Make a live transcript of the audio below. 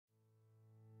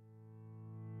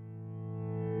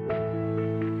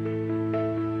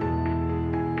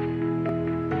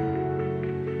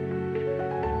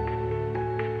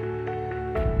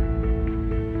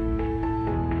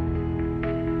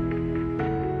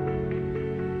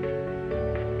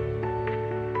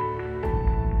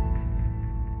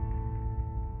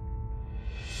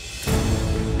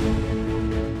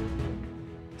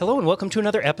Hello and welcome to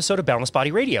another episode of Boundless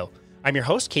Body Radio. I'm your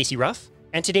host, Casey Ruff,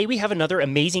 and today we have another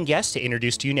amazing guest to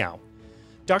introduce to you now.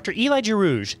 Dr. Elie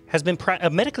Jarrouge has been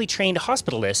a medically trained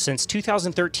hospitalist since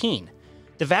 2013.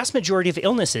 The vast majority of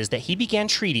illnesses that he began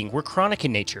treating were chronic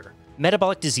in nature,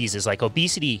 metabolic diseases like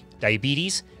obesity,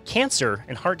 diabetes, cancer,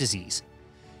 and heart disease.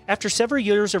 After several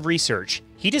years of research,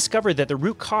 he discovered that the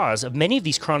root cause of many of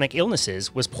these chronic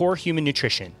illnesses was poor human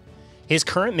nutrition. His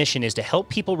current mission is to help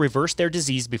people reverse their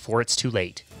disease before it's too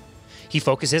late. He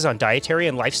focuses on dietary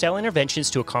and lifestyle interventions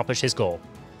to accomplish his goal.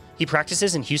 He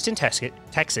practices in Houston,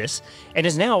 Texas, and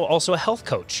is now also a health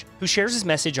coach who shares his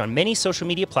message on many social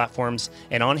media platforms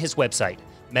and on his website,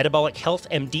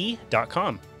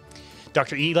 metabolichealthmd.com.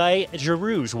 Dr. Elie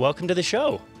Jarrouge, welcome to the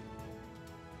show.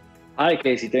 Hi,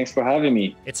 Casey. Thanks for having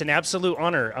me. It's an absolute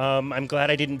honor. I'm glad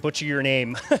I didn't butcher your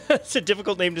name. It's a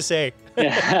difficult name to say.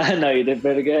 Yeah, no, you did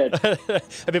very good.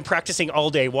 I've been practicing all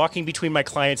day, walking between my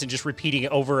clients and just repeating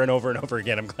it over and over and over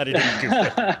again. I'm glad I didn't do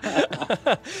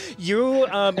it.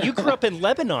 You grew up in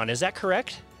Lebanon, is that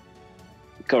correct?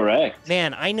 Correct.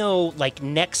 Man, I know like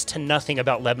next to nothing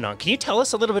about Lebanon. Can you tell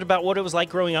us a little bit about what it was like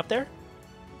growing up there?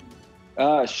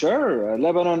 Sure.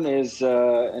 Lebanon is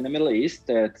in the Middle East.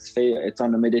 It's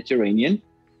on the Mediterranean,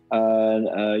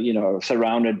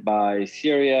 surrounded by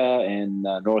Syria and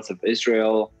north of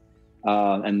Israel.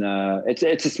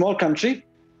 It's a small country,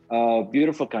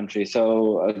 beautiful country.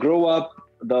 So I grew up,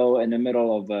 though, in the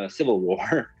middle of a civil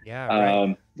war. Yeah,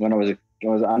 right. When I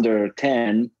was under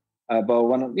 10. But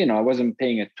when, I wasn't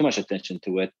paying too much attention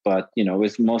to it. But, it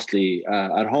was mostly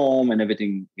at home and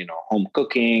everything, home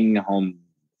cooking,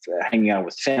 hanging out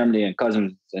with family and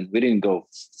cousins, and we didn't go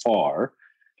far.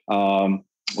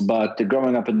 But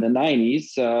growing up in the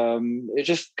 90s, it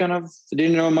just kind of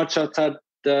didn't know much outside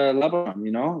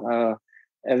Lebanon,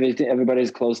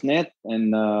 everybody's close knit,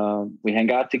 and we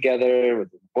hang out together with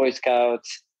the Boy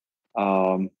Scouts.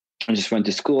 I just went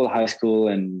to high school,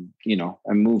 and,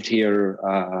 I moved here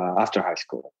after high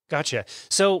school. Gotcha.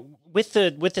 So with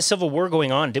the Civil War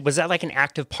going on, was that like an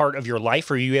active part of your life,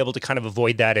 or were you able to kind of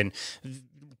avoid that and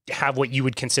have what you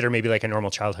would consider maybe like a normal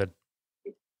childhood?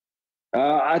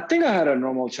 I think I had a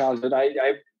normal childhood.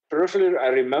 I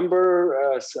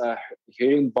remember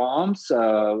hearing bombs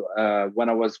when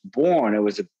I was born. It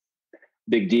was a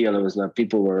big deal. It was like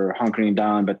people were hunkering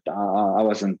down, but I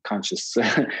wasn't conscious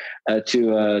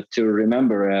to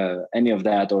remember any of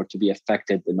that or to be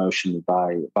affected emotionally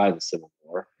by the Civil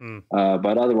War.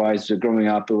 But otherwise, growing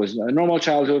up, it was a normal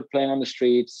childhood, playing on the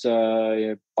streets,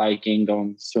 biking,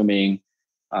 going swimming.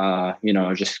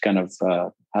 Just kind of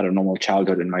had a normal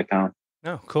childhood in my town.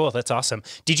 Oh, cool. That's awesome.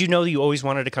 Did you know that you always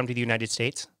wanted to come to the United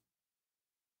States?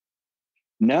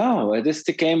 No, this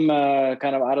came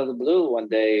kind of out of the blue one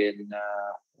day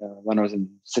when I was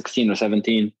 16 or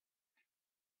 17.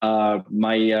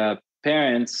 My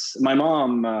parents, my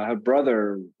mom, her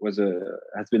brother has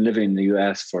been living in the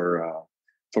U.S. for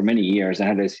many years and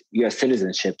had his U.S.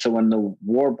 citizenship. So when the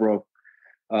war broke,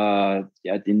 in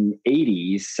the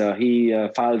 80s, he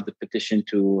filed the petition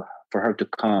for her to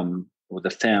come with the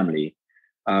family.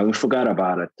 We forgot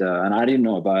about it, and I didn't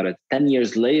know about it. 10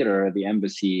 years later, the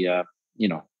embassy,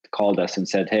 called us and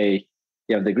said, "Hey,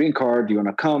 you have the green card. You want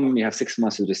to come? You have 6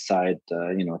 months to decide.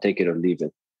 Take it or leave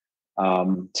it."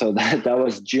 So that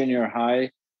was junior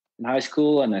high in high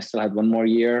school, and I still had one more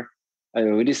year.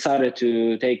 We decided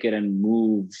to take it and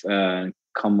move and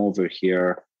come over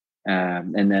here,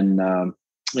 and then.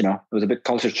 It was a big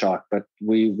culture shock, but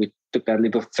we took that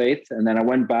leap of faith. And then I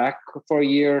went back for a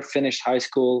year, finished high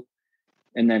school,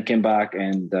 and then came back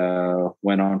and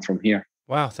went on from here.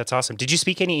 Wow, that's awesome. Did you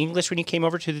speak any English when you came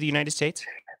over to the United States?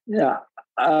 Yeah,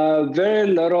 very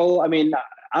little. I mean,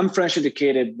 I'm French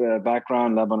educated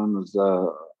background. Lebanon was,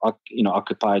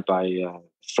 occupied by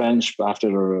French after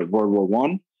World War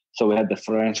I. So we had the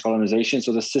French colonization.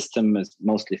 So the system is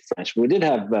mostly French. We did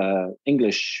have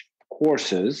English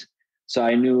courses. So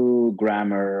I knew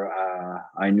grammar,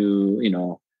 I knew,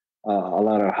 a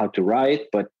lot of how to write,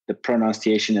 but the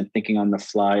pronunciation and thinking on the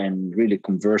fly and really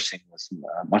conversing was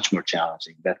much more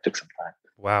challenging. That took some time.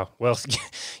 Wow. Well,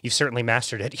 you've certainly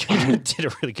mastered it. You did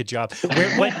a really good job.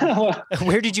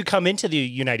 Where did you come into the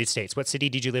United States? What city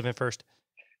did you live in first?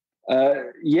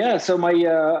 So my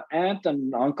aunt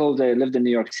and uncle, they lived in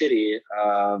New York City,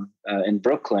 in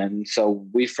Brooklyn. So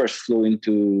we first flew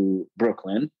into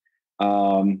Brooklyn.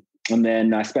 And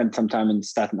then I spent some time in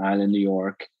Staten Island, New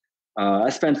York. I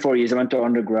spent 4 years. I went to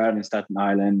undergrad in Staten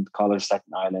Island, college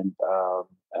Staten Island,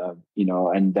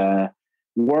 and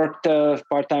worked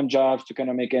part-time jobs to kind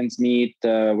of make ends meet.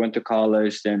 Went to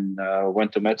college, then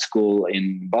went to med school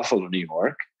in Buffalo, New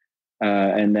York.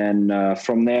 And then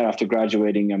from there, after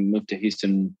graduating, I moved to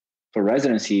Houston for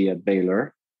residency at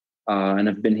Baylor. And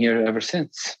I've been here ever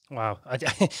since. Wow.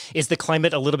 Is the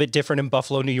climate a little bit different in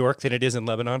Buffalo, New York than it is in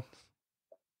Lebanon?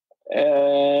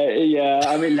 Yeah,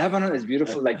 I mean, Lebanon is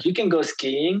beautiful. Like you can go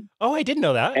skiing. Oh, I didn't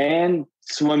know that. And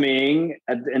swimming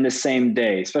in the same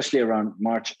day, especially around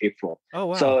March, April. Oh,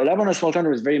 wow. So Lebanon, a small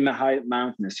country, is very high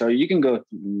mountainous. So you can go,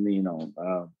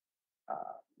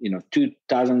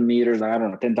 2,000 meters, I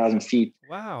don't know, 10,000 feet.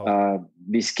 Wow.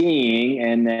 Be skiing,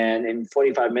 and then in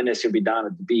 45 minutes you'll be down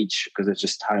at the beach because it's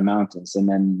just high mountains, and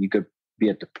then you could be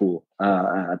at the pool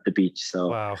at the beach. So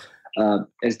wow.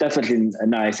 It's definitely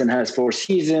nice and has 4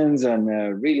 seasons and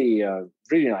really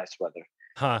nice weather.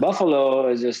 Huh. Buffalo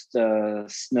is just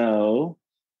snow,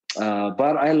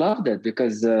 but I loved it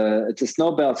because it's a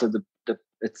snow belt, so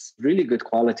it's really good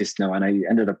quality snow. And I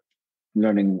ended up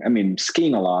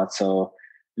skiing a lot. So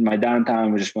in my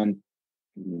downtime, we just went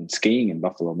skiing in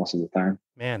Buffalo most of the time.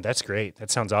 Man, that's great. That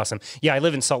sounds awesome. Yeah, I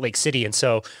live in Salt Lake City, and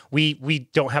so we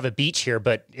don't have a beach here,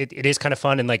 but it is kind of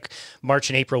fun in like March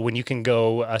and April when you can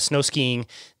go snow skiing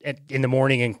in the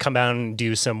morning and come out and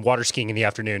do some water skiing in the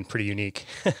afternoon. Pretty unique.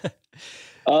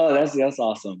 Oh, that's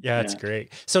awesome. Yeah, that's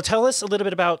great. So tell us a little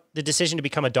bit about the decision to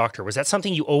become a doctor. Was that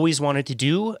something you always wanted to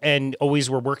do and always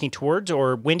were working towards,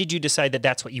 or when did you decide that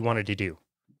that's what you wanted to do?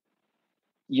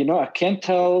 I can't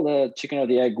tell the chicken or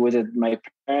the egg. Was it my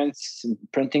parents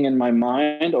imprinting in my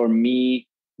mind or me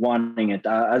wanting it?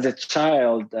 As a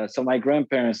child, so my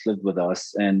grandparents lived with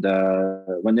us, and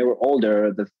when they were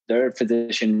older, their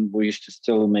physician, we used to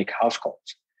still make house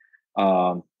calls.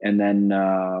 And then,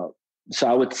 so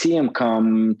I would see him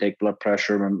come, take blood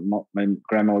pressure. My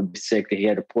grandma would be sick. He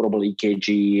had a portable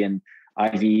EKG and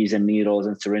IVs and needles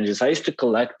and syringes. I used to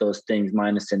collect those things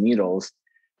minus the needles.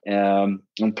 And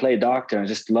play doctor. I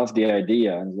just love the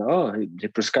idea. And he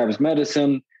prescribes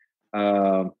medicine.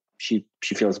 She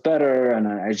feels better, and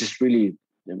I just really,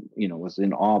 was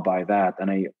in awe by that.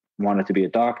 And I wanted to be a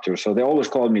doctor, so they always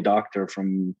called me doctor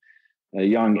from a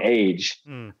young age.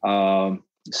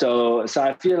 So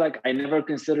I feel like I never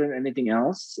considered anything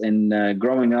else. And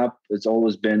growing up, it's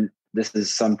always been, this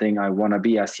is something I want to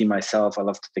be. I see myself. I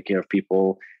love to take care of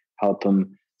people, help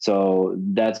them. So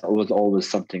that was always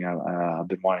something I've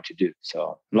been wanting to do.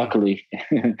 So luckily,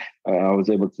 I was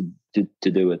able to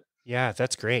do it. Yeah,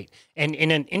 that's great. And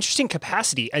in an interesting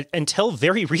capacity, until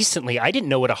very recently, I didn't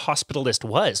know what a hospitalist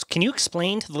was. Can you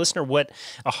explain to the listener what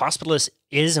a hospitalist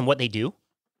is and what they do?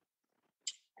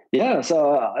 Yeah,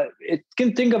 so it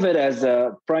can think of it as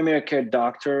a primary care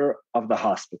doctor of the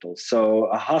hospital. So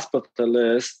a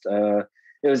hospitalist,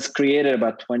 it was created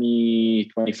about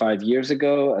 25 years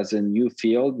ago as a new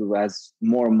field, as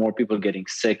more and more people getting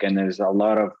sick, and there's a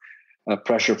lot of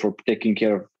pressure for taking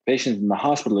care of patients in the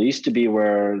hospital. It used to be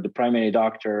where the primary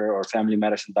doctor or family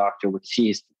medicine doctor would see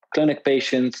his clinic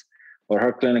patients or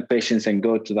her clinic patients and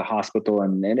go to the hospital,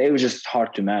 and it was just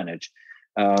hard to manage.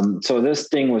 So this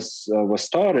thing was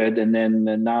started, and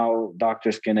then now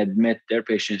doctors can admit their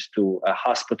patients to a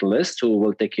hospitalist who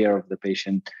will take care of the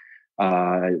patient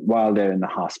while they're in the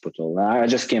hospital. I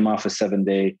just came off a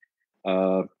 7-day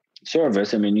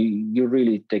service. I mean, you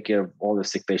really take care of all the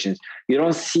sick patients. You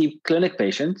don't see clinic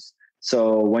patients,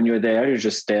 so when you're there, you're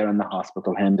just there in the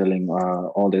hospital handling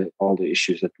all the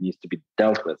issues that needs to be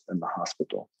dealt with in the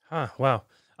hospital. Huh, wow.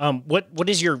 What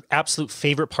is your absolute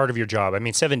favorite part of your job? I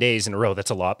mean, 7 days in a row, that's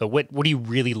a lot, but what do you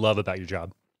really love about your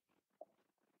job?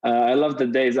 I love the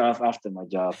days off after my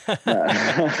job.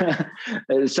 I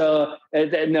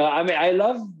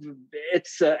love,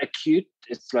 it's acute.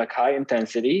 It's like high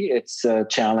intensity. It's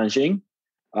challenging.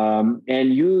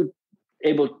 And you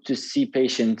able to see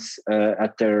patients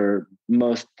at their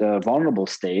most vulnerable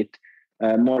state,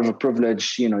 more of a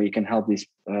privilege. You can help these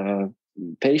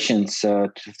patients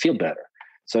to feel better.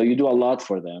 So you do a lot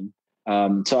for them.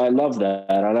 So I love that.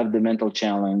 I love the mental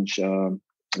challenge.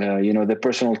 The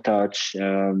personal touch.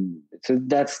 So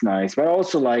that's nice. But I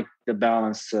also like the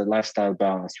balance, lifestyle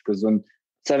balance, because when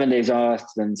 7 days off,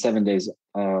 then 7 days,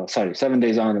 7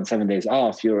 days on and 7 days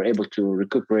off, you're able to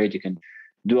recuperate. You can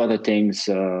do other things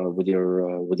with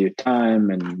your time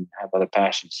and have other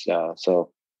passions.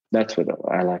 So that's what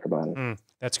I like about it.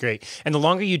 That's great. And the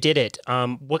longer you did it,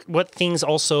 what things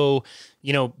also,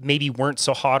 maybe weren't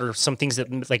so hot, or some things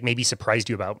that like maybe surprised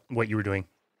you about what you were doing?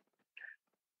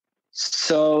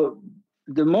 So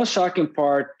the most shocking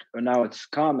part, now it's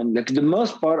common, like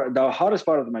the hardest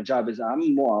part of my job is a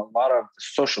lot of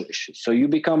social issues. So you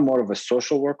become more of a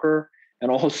social worker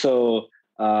and also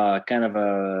kind of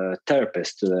a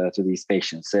therapist to these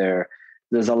patients.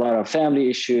 there's a lot of family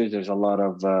issues. There's a lot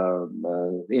of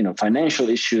financial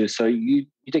issues. So you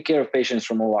take care of patients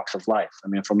from all walks of life. I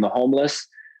mean, from the homeless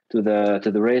to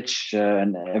the rich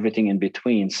and everything in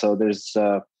between. So there's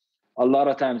a lot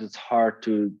of times it's hard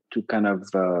to kind of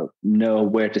know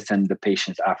where to send the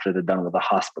patients after they're done with the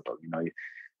hospital.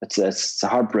 It's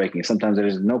heartbreaking. Sometimes there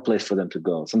is no place for them to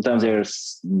go. Sometimes they're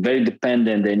very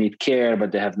dependent. They need care,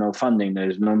 but they have no funding.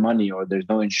 There's no money or there's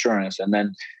no insurance. And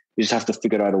then you just have to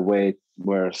figure out a way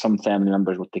where some family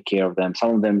members will take care of them.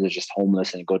 Some of them, they're just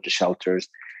homeless and go to shelters.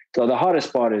 So the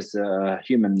hardest part is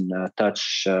human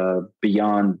touch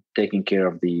beyond taking care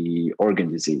of the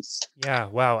organ disease. Yeah.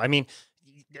 Wow. I mean,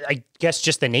 I guess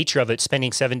just the nature of it,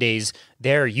 spending 7 days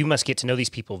there, you must get to know these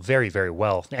people very, very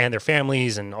well and their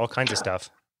families and all kinds of stuff.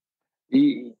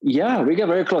 Yeah, we get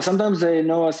very close. Sometimes they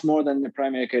know us more than the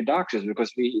primary care doctors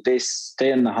because they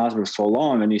stay in the hospital so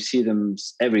long and you see them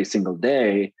every single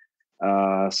day.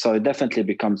 So it definitely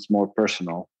becomes more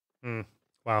personal.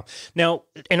 Wow. Now,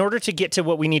 in order to get to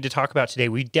what we need to talk about today,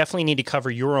 we definitely need to cover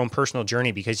your own personal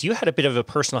journey because you had a bit of a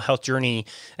personal health journey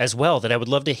as well that I would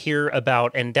love to hear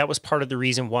about. And that was part of the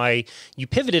reason why you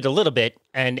pivoted a little bit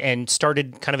and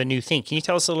started kind of a new thing. Can you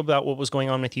tell us a little about what was going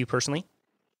on with you personally?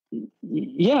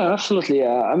 Yeah, absolutely.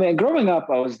 I mean, growing up,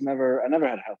 I never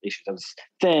had health issues. I was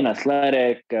thin,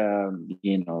 athletic,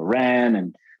 ran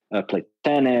and played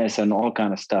tennis and all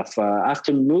kind of stuff.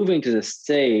 After moving to the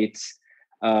States,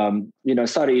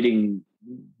 started eating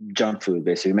junk food,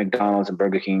 basically McDonald's and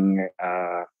Burger King,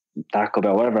 Taco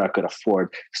Bell, whatever I could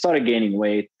afford. Started gaining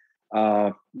weight,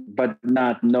 but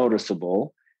not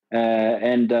noticeable.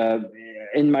 And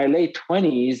in my late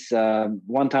 20s,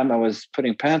 one time I was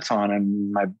putting pants on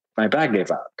and my back gave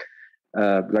out,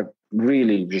 like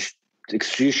really just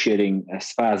excruciating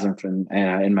spasm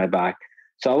in my back.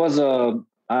 So I was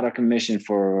out of commission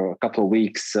for a couple of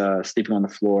weeks, sleeping on the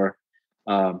floor.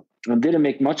 I didn't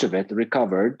make much of it,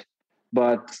 recovered.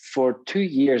 But for 2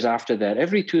 years after that,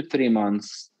 every 2-3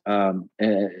 months,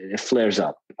 it flares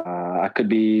up. I could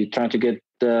be trying to get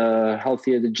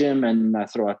healthy at the gym and I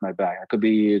throw out my back. I could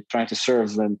be trying to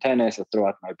serve in tennis and throw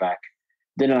out my back.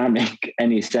 Did not make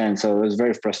any sense. So it was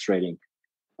very frustrating.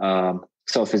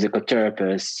 So physical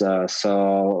therapists,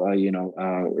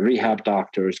 rehab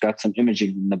doctors, got some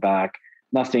imaging in the back.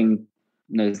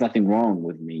 There's nothing wrong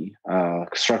with me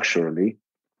structurally.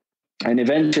 And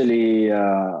eventually,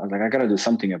 I was like, I got to do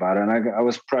something about it. And I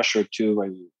was pressured to my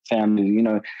family,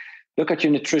 look at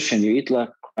your nutrition. You eat like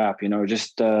crap,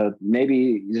 just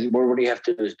maybe what you have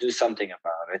to do is do something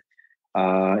about it.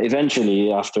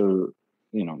 Eventually, after,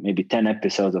 maybe 10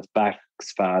 episodes of back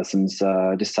spasms,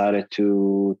 decided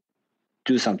to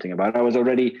do something about it. I was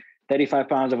already 35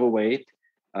 pounds overweight.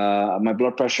 My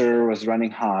blood pressure was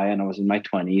running high and I was in my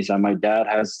 20s. And my dad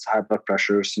has high blood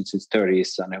pressure since his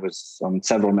 30s and I was on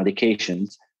several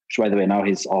medications, which by the way, now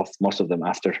he's off most of them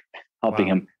after helping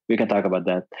him. We can talk about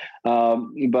that.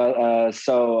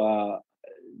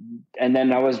 And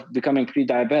then I was becoming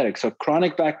pre-diabetic. So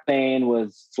chronic back pain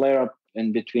was flare up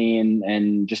in between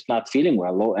and just not feeling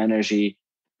well, low energy,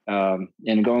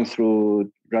 and going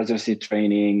through residency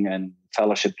training and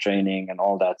fellowship training and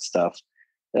all that stuff.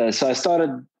 So I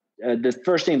started, the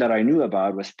first thing that I knew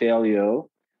about was paleo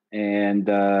and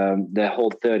the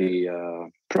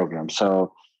Whole30 program.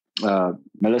 So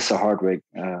Melissa Hardwick,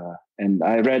 and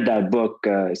I read that book,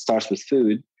 It Starts With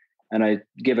Food, and I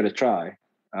gave it a try.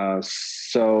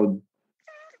 So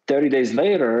 30 days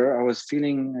later, I was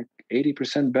feeling like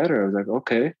 80% better. I was like,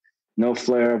 okay, no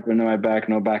flare up in my back,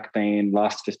 no back pain,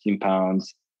 lost 15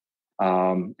 pounds.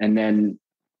 And then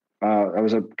I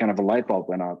was kind of a light bulb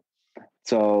went up.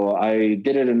 So I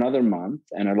did it another month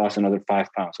and I lost another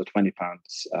 5 pounds, so 20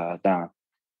 pounds down.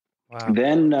 Wow.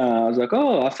 Then I was like,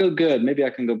 oh, I feel good. Maybe I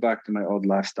can go back to my old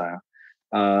lifestyle.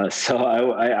 So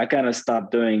I kind of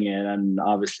stopped doing it and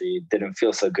obviously it didn't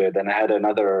feel so good. And I had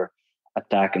another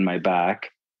attack in my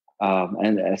back.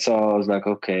 And so I was like,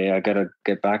 okay, I got to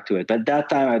get back to it. At that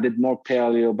time, I did more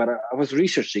paleo, but I was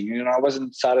researching, I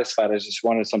wasn't satisfied. I just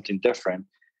wanted something different.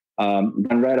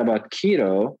 Then read about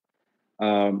keto.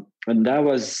 And that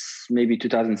was maybe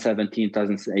 2017,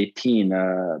 2018.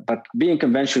 But being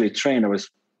conventionally trained, I was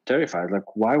terrified.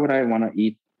 Like, why would I want to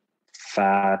eat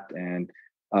fat? And,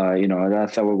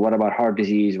 that's what about heart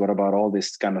disease? What about all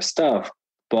this kind of stuff?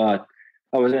 But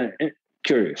I was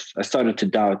curious. I started to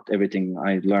doubt everything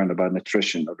I learned about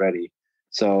nutrition already.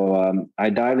 So I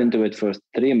dived into it for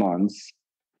 3 months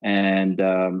and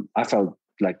I felt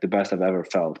like the best I've ever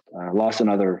felt. Lost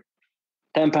another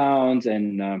 10 pounds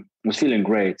and was feeling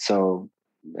great. So,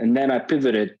 and then I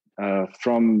pivoted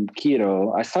from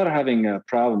keto. I started having a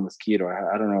problem with keto.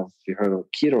 I don't know if you heard of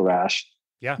keto rash.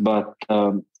 Yeah. but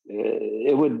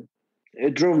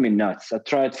it drove me nuts. I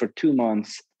tried for 2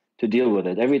 months to deal with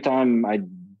it. Every time I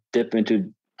dip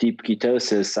into deep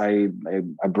ketosis, I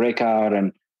break out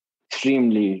and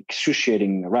extremely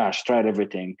excruciating rash. Tried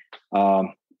everything.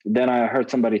 Then I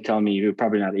heard somebody tell me you're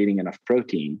probably not eating enough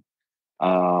protein.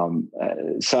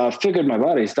 So I figured my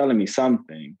body is telling me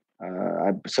something.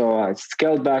 So I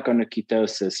scaled back on the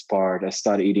ketosis part. I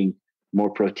started eating more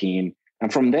protein.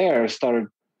 And from there, I started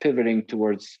pivoting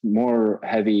towards more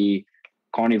heavy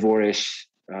carnivore-ish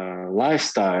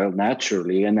lifestyle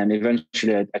naturally. And then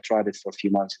eventually I tried it for a few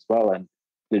months as well and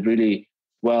did really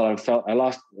well. I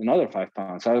lost another 5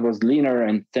 pounds. So I was leaner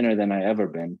and thinner than I ever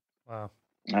been. Wow.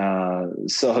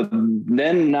 So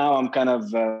then now I'm kind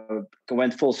of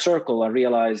went full circle. I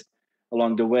realized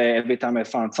along the way, every time I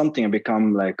found something, I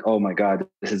become like, oh my God,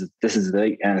 this is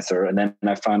the answer. And then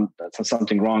I found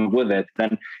something wrong with it.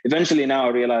 Then eventually now I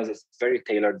realize it's very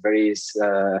tailored, very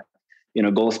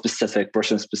goal specific,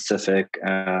 person specific.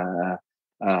 And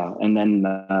then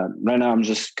right now I'm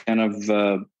just kind of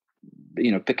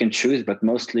pick and choose, but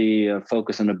mostly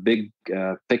focus on a big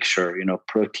picture.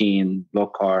 Protein,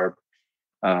 low carb.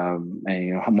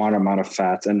 Moderate amount of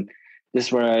fats, and this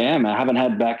is where I am. I haven't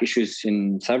had back issues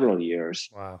in several years.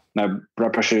 Wow. My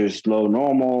blood pressure is low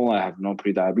normal. I have no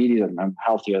pre-diabetes, and I'm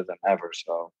healthier than ever.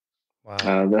 So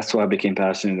Wow. That's why I became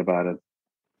passionate about it.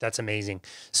 That's amazing.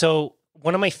 So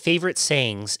one of my favorite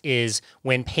sayings is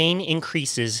when pain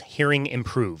increases, hearing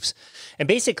improves. And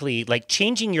basically, like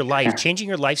changing your life, changing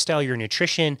your lifestyle, your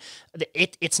nutrition,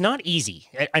 it's not easy.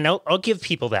 And I'll give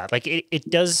people that. Like it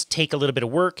does take a little bit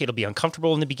of work. It'll be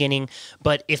uncomfortable in the beginning.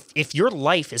 But if your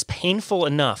life is painful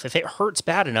enough, if it hurts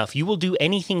bad enough, you will do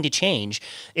anything to change.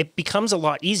 It becomes a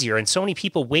lot easier. And so many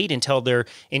people wait until they're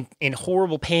in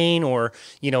horrible pain or,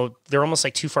 they're almost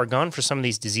like too far gone for some of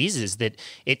these diseases that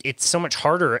it's so much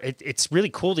harder. It's really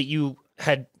cool that you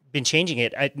had been changing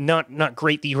it. Not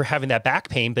great that you were having that back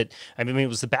pain, but I mean, it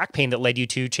was the back pain that led you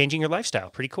to changing your lifestyle.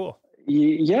 Pretty cool.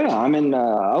 Yeah. I mean,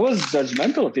 I was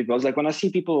judgmental of people. I was like, when I see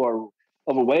people who are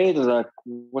overweight, I was like,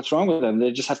 what's wrong with them?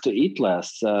 They just have to eat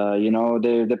less.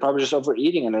 They're probably just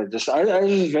overeating, and I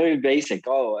was very basic.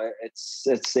 Oh, it's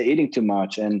they're eating too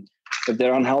much. And if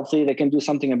they're unhealthy, they can do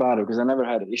something about it, because I never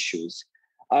had issues.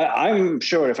 I'm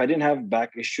sure if I didn't have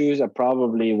back issues, I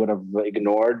probably would have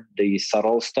ignored the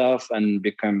subtle stuff and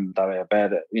become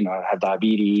diabetic, have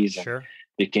diabetes, Sure. and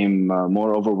became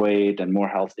more overweight and more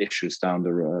health issues down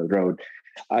the road.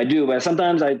 I do, but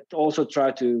sometimes I also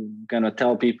try to kind of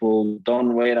tell people,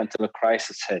 don't wait until a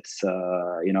crisis hits.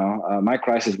 My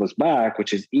crisis was back,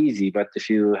 which is easy, but if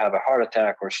you have a heart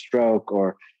attack or stroke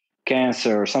or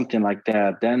cancer or something like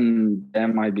that, then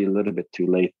that might be a little bit too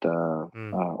late,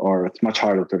 or it's much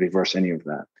harder to reverse any of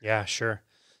that. Yeah, sure.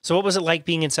 So what was it like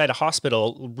being inside a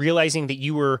hospital, realizing that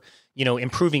you were,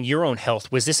 improving your own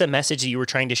health? Was this a message that you were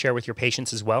trying to share with your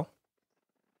patients as well?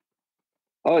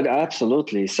 Oh,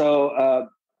 absolutely. So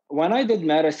when I did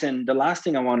medicine, the last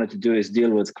thing I wanted to do is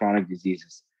deal with chronic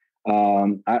diseases.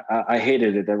 I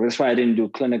hated it. That's why I didn't do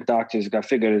clinic doctors. I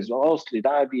figured it's mostly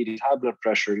diabetes, high blood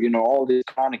pressure, all these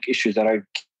chronic issues that I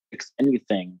fix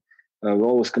anything. We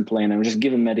always complain and we just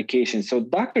give them medication. So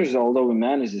doctors, although we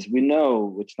manage this, we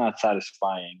know it's not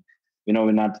satisfying. We know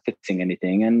we're not fixing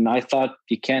anything. And I thought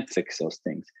you can't fix those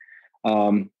things.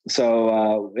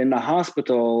 So in the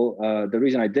hospital, the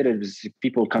reason I did it is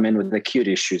people come in with acute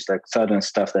issues, like sudden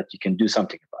stuff that you can do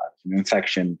something about,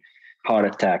 infection, heart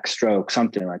attack, stroke,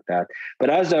 something like that. But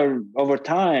over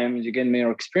time, you get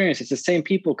more experience, it's the same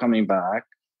people coming back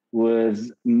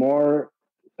with more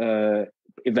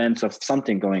events of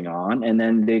something going on, and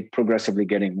then they progressively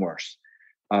getting worse.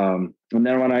 And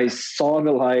then when I saw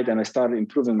the light and I started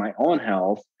improving my own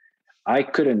health, I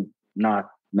couldn't not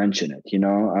mention it,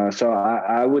 so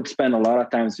I would spend a lot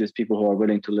of times with people who are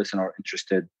willing to listen or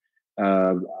interested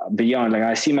beyond. Like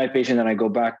I see my patient and I go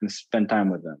back and spend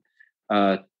time with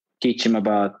them, teach them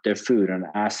about their food and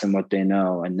ask them what they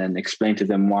know, and then explain to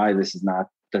them why this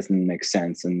doesn't make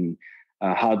sense, and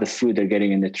how the food they're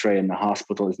getting in the tray in the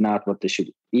hospital is not what they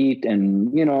should eat,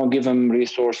 and give them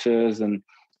resources and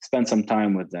spend some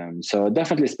time with them. So I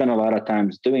definitely spend a lot of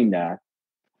times doing that.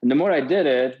 And the more I did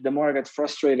it, the more I got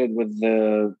frustrated with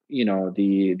the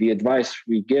advice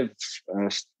we give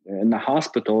in the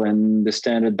hospital, and the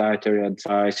standard dietary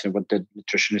advice, and what the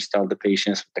nutritionists tell the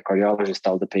patients, what the cardiologists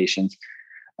tell the patients.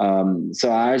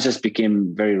 So I just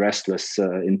became very restless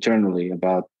internally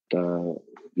about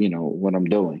what I'm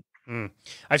doing.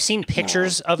 I've seen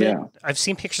pictures of it. I've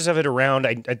seen pictures of it around.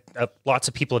 Lots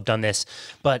of people have done this,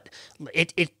 but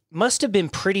must have been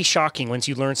pretty shocking once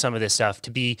you learned some of this stuff, to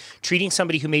be treating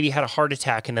somebody who maybe had a heart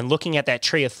attack and then looking at that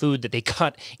tray of food that they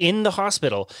got in the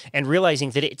hospital and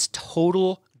realizing that it's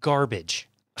total garbage.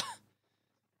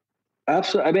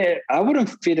 Absolutely. I mean, I wouldn't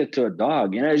feed it to a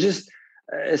dog. It's just,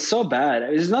 it's so bad.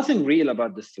 There's nothing real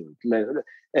about the food. Like,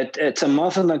 it's a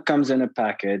muffin that comes in a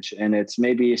package, and it's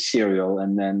maybe a cereal,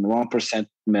 and then 1%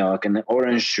 milk, and then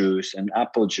orange juice and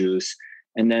apple juice,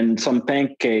 and then some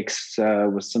pancakes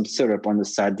with some syrup on the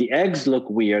side. The eggs look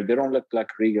weird. They don't look like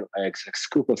real eggs, like a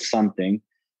scoop of something.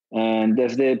 And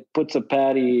if they put a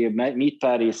patty, meat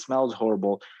patty, it smells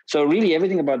horrible. So really,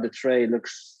 everything about the tray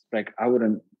looks like I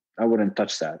wouldn't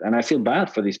touch that. And I feel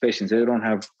bad for these patients. They don't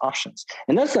have options.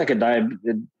 And that's like a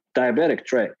diabetic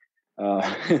tray.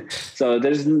 So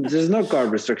there's no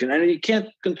carb restriction, and you can't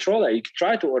control that. You can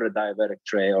try to order a diabetic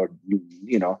tray, or,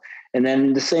 and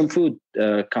then the same food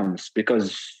comes,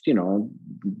 because, the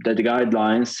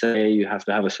guidelines say you have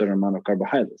to have a certain amount of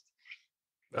carbohydrates.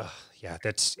 Yeah,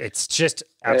 it's just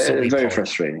absolutely very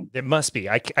frustrating. It must be.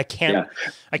 I can't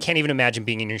even imagine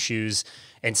being in your shoes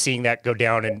and seeing that go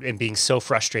down and being so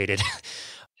frustrated.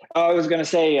 I was going to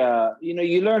say,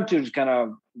 you learn to kind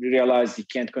of realize you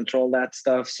can't control that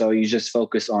stuff. So you just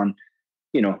focus on,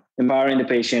 empowering the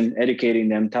patient, educating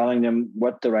them, telling them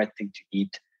what the right thing to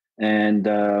eat. And,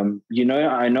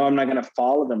 I know I'm not going to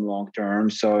follow them long term.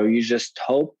 So you just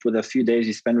hope with a few days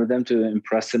you spend with them to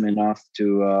impress them enough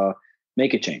to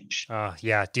make a change.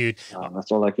 Yeah, dude.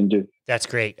 That's all I can do. That's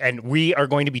great. And we are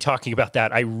going to be talking about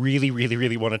that. I really, really,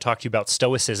 really want to talk to you about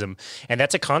stoicism. And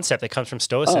that's a concept that comes from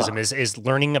stoicism, is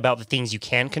learning about the things you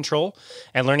can control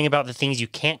and learning about the things you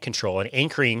can't control, and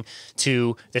anchoring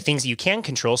to the things that you can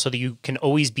control so that you can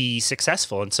always be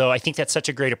successful. And so I think that's such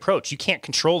a great approach. You can't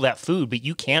control that food, but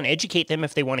you can educate them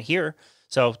if they want to hear.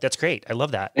 So that's great. I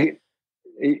love that.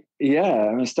 Yeah.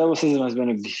 I mean, stoicism has been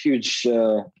a huge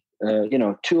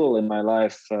tool in my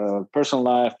life, personal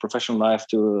life, professional life,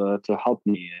 to help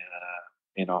me.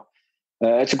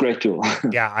 It's a great tool.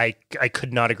 Yeah, I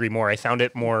could not agree more. I found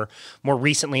it more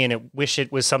recently, and I wish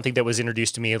it was something that was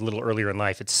introduced to me a little earlier in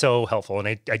life. It's so helpful, and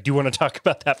I do want to talk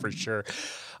about that for sure.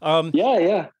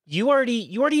 Yeah. You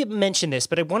already mentioned this,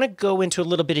 but I want to go into a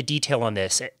little bit of detail on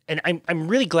this. And I'm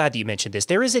really glad that you mentioned this.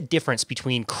 There is a difference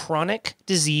between chronic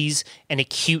disease and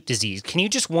acute disease. Can you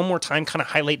just one more time kind of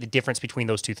highlight the difference between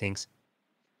those two things?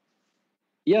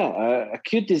 Yeah,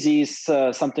 acute disease,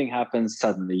 something happens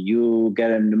suddenly. You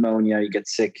get a pneumonia, you get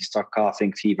sick, you start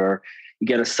coughing, fever, you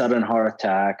get a sudden heart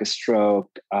attack, a stroke,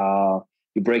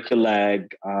 you break your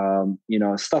leg,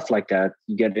 stuff like that.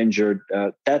 You get injured.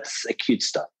 That's acute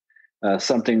stuff.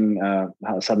 Something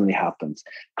suddenly happens.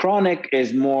 Chronic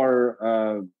is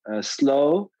more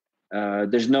slow.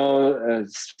 There's no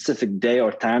specific day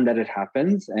or time that it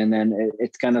happens, and then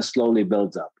it kind of slowly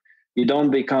builds up. You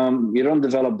don't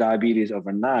develop diabetes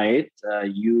overnight.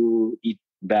 You eat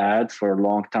bad for a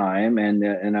long time, and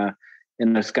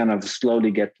it's kind of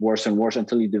slowly get worse and worse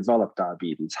until you develop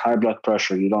diabetes. High blood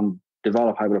pressure, you don't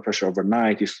develop high blood pressure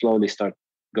overnight. You slowly start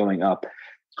going up.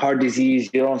 Heart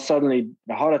disease, the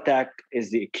heart attack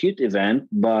is the acute event,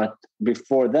 but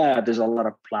before that, there's a lot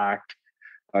of plaque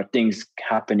or things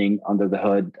happening under the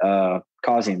hood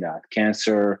causing that.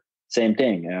 Cancer, same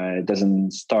thing. It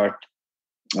doesn't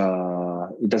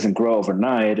grow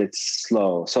overnight. It's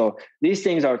slow. So these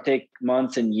things take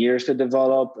months and years to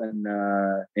develop, and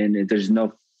there's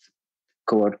no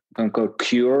quote unquote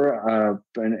cure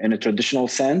in a traditional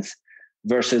sense.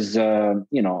 Versus, a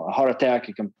heart attack,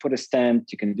 you can put a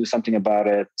stent, you can do something about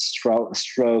it.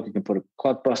 Stroke, you can put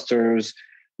clot busters.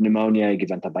 Pneumonia, you give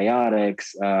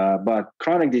antibiotics. But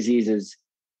chronic diseases,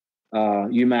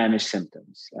 you manage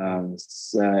symptoms,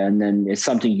 and then it's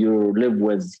something you live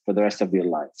with for the rest of your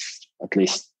life. At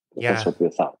least that's what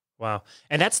we thought. Wow.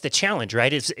 And that's the challenge,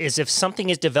 right? Is if something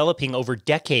is developing over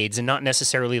decades and not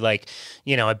necessarily like,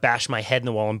 I bash my head in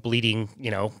the wall and bleeding,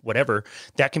 whatever,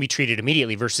 that can be treated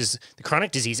immediately, versus the chronic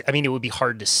disease. I mean, it would be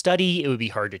hard to study. It would be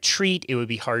hard to treat. It would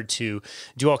be hard to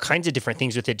do all kinds of different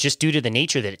things with it, just due to the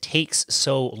nature that it takes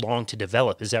so long to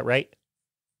develop. Is that right?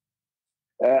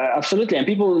 Absolutely. And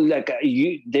people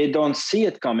they don't see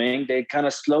it coming. They kind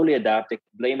of slowly adapt. They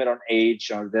blame it on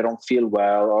age, or they don't feel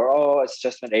well, or, it's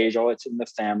just an age, or it's in the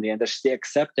family. And they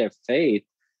accept their fate,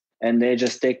 and they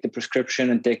just take the prescription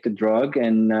and take the drug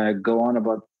and go on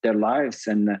about their lives.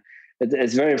 And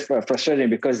it's very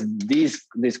frustrating, because these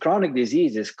chronic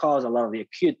diseases cause a lot of the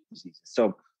acute diseases.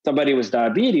 So somebody with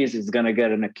diabetes is going to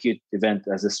get an acute event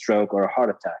as a stroke or a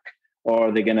heart attack,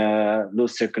 or they're going to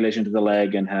lose circulation to the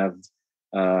leg and have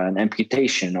an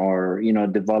amputation, or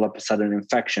develop a sudden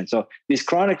infection. So these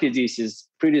chronic diseases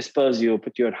put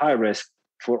you at high risk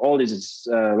for all this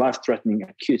life-threatening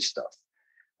acute stuff.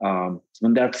 And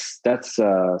that's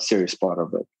a serious part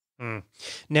of it. Mm.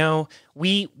 Now,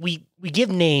 we give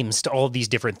names to all of these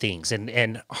different things,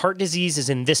 and heart disease is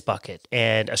in this bucket,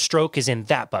 and a stroke is in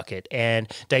that bucket,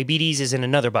 and diabetes is in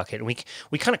another bucket. And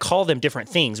we kind of call them different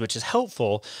things, which is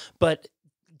helpful, but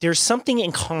there's something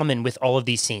in common with all of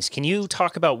these things. Can you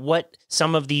talk about what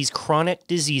some of these chronic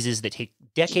diseases that take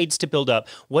decades to build up,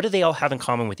 what do they all have in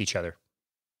common with each other?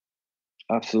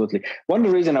 Absolutely. One of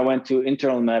the reasons I went to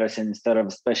internal medicine instead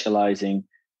of specializing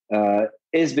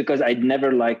is because I'd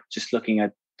never liked just looking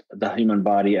at the human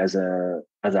body as a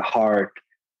heart,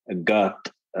 a gut,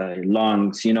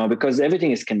 lungs, because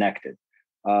everything is connected.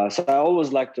 So I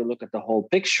always like to look at the whole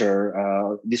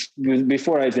picture. This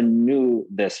before I even knew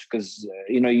this, because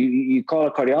you call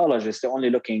a cardiologist, they're only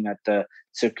looking at the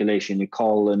circulation. You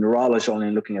call a neurologist,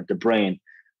 only looking at the brain,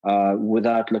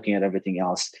 without looking at everything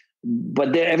else.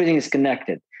 But everything is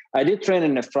connected. I did train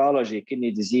in nephrology,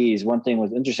 kidney disease. One thing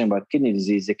was interesting about kidney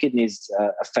disease: the kidneys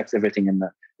affects everything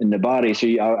in the body. So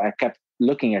I kept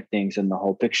looking at things in the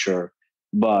whole picture,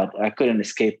 but I couldn't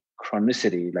escape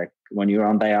chronicity. Like when you're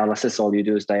on dialysis, all you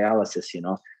do is dialysis.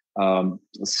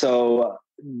 So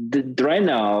right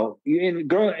now,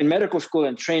 in medical school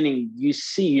and training,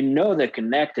 you know they're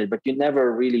connected, but you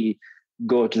never really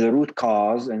go to the root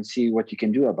cause and see what you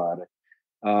can do about it.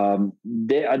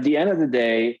 At the end of the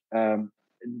day,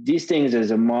 these things is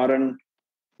a modern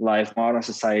life, modern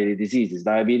society diseases.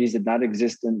 Diabetes did not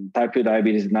exist, and type 2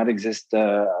 diabetes did not exist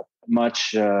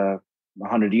much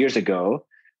 100 years ago.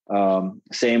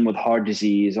 Same with heart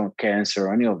disease or cancer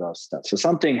or any of those stuff. So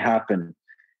something happened.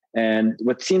 And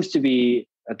what seems to be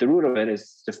at the root of it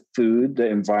is the food, the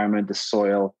environment, the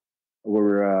soil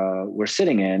we're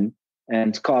sitting in,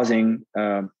 and causing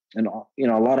a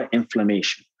lot of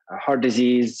inflammation. Heart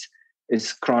disease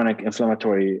is chronic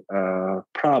inflammatory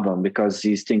problem because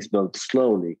these things build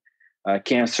slowly.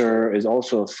 Cancer is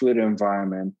also a food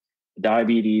environment.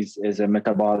 Diabetes is a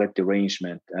metabolic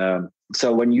derangement.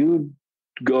 So when you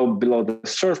go below the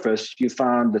surface, you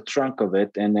found the trunk of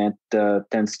it, and that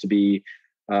tends to be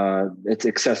it's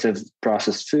excessive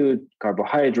processed food,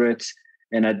 carbohydrates,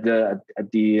 and at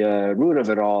the root of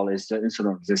it all is the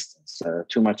insulin resistance.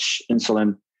 Too much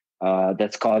insulin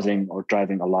that's causing or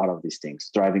driving a lot of these things,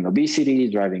 driving obesity,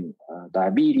 driving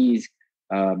diabetes,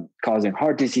 causing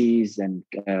heart disease, and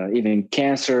even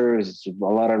cancer. There's a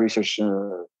lot of research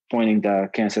pointing to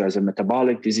cancer as a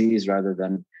metabolic disease rather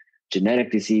than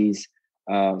genetic disease.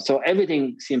 So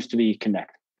everything seems to be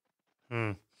connected.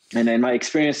 Mm. And in my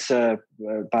experience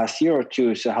past year or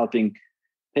two, so helping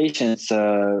patients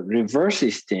reverse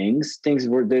these things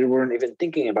where they weren't even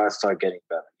thinking about start getting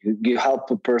better. You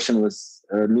help a person with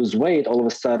lose weight, all of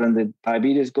a sudden the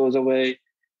diabetes goes away,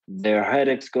 their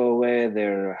headaches go away,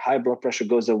 their high blood pressure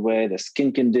goes away, their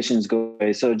skin conditions go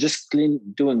away. So just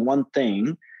doing one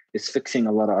thing is fixing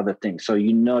a lot of other things. So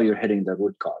you're hitting the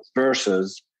root cause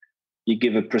versus you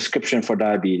give a prescription for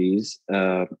diabetes,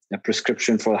 a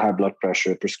prescription for high blood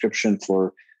pressure, a prescription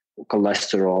for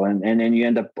cholesterol, and then you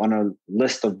end up on a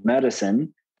list of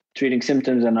medicine treating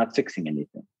symptoms and not fixing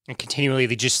anything. And continually,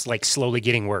 they just like slowly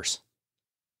getting worse.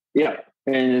 Yeah,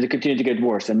 and they continue to get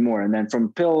worse and more. And then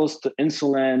from pills to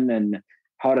insulin and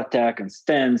heart attack and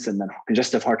stents and then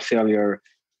congestive heart failure,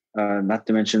 not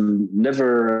to mention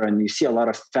liver. And you see a lot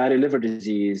of fatty liver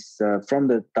disease from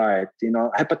the diet.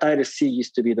 Hepatitis C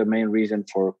used to be the main reason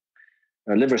for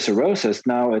liver cirrhosis.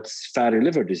 Now it's fatty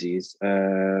liver disease.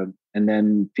 And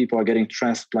then people are getting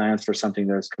transplants for something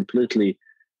that's completely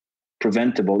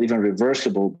preventable, even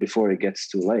reversible before it gets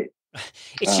too late.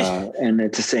 And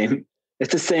it's the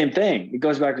same thing. It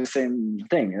goes back to the same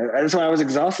thing. That's why I was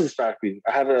exhausted this past week.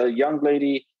 I have a young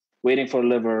lady waiting for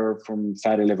liver from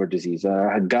fatty liver disease.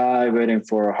 A guy waiting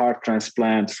for a heart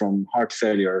transplant from heart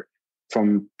failure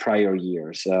from prior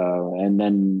years. And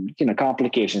then,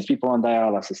 complications, people on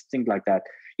dialysis, things like that.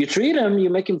 You treat them, you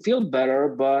make them feel better,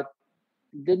 but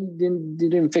they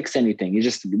didn't fix anything.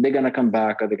 They're going to come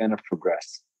back or they're going to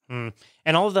progress. Mm.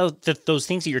 And all of those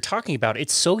things that you're talking about,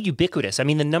 it's so ubiquitous. I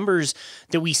mean, the numbers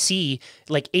that we see,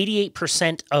 like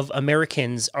 88% of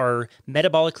Americans are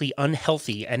metabolically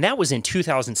unhealthy. And that was in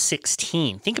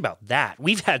 2016. Think about that.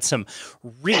 We've had some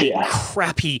really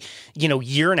crappy,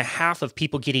 year and a half of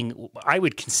people getting, I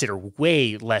would consider,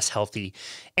 way less healthy.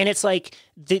 And it's like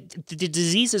the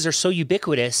diseases are so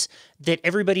ubiquitous that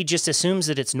everybody just assumes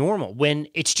that it's normal when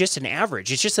it's just an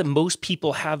average. It's just that most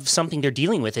people have something they're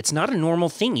dealing with. It's not a normal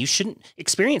thing. You shouldn't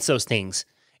experience those things.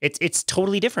 It's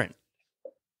totally different.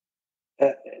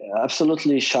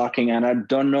 Absolutely shocking. And I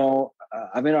don't know.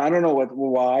 I don't know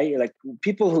why. Like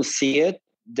people who see it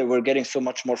they were getting so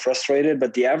much more frustrated.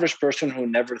 But the average person who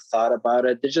never thought about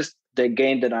it, they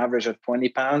gained an average of 20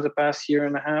 pounds the past year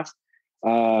and a half.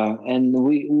 And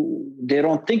they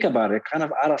don't think about it, kind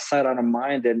of out of sight, out of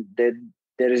mind. And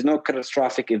there is no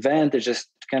catastrophic event. They're just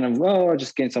kind of, I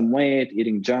just gained some weight,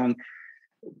 eating junk.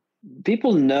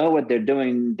 People know what they're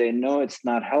doing. They know it's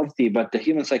not healthy, but the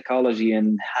human psychology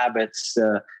and habits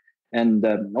and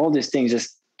all these things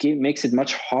just makes it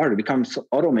much harder. It becomes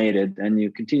automated, and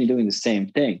you continue doing the same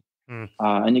thing,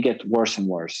 and you get worse and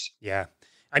worse. Yeah.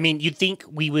 I mean, you'd think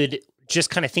we would just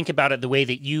kind of think about it the way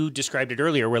that you described it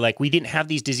earlier, where like we didn't have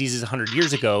these diseases 100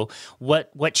 years ago.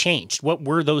 What changed? What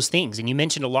were those things? And you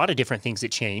mentioned a lot of different things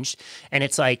that changed. And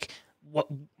it's like,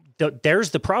 there's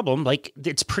the problem. Like,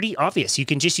 it's pretty obvious. You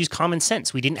can just use common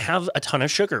sense. We didn't have a ton of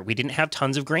sugar. We didn't have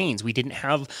tons of grains. We didn't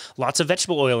have lots of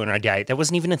vegetable oil in our diet. That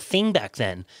wasn't even a thing back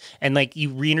then. And like, you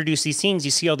reintroduce these things,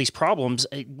 you see all these problems.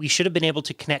 We should have been able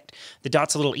to connect the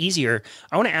dots a little easier.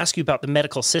 I want to ask you about the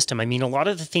medical system. I mean, a lot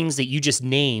of the things that you just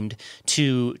named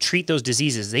to treat those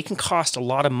diseases, they can cost a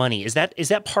lot of money. Is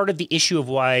that part of the issue of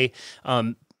why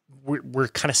we're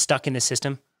kind of stuck in the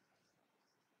system?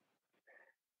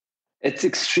 It's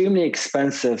extremely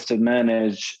expensive to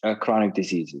manage chronic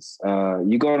diseases.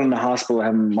 You go in the hospital,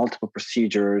 have multiple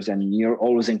procedures, and you're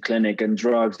always in clinic, and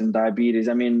drugs and diabetes.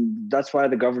 I mean, that's why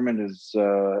the government is,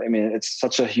 it's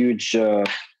such a huge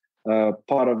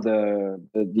part of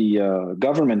the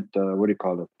government, what do you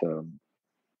call it,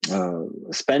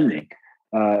 spending.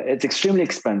 It's extremely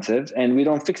expensive, and we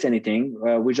don't fix anything.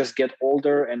 We just get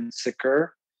older and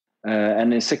sicker.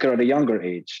 And is sicker at a younger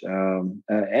age.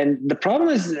 And the problem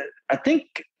is, I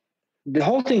think the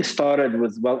whole thing started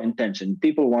with well-intentioned.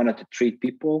 People wanted to treat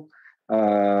people.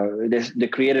 They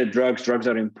created drugs. Drugs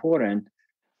are important,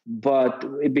 but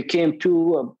it became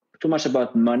too much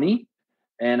about money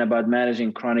and about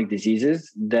managing chronic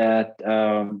diseases that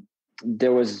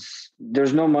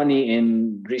there's no money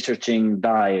in researching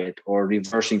diet or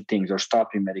reversing things or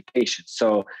stopping medication.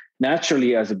 So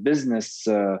naturally, as a business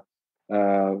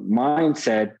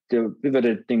mindset, they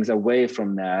pivoted things away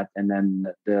from that, and then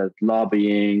the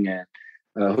lobbying and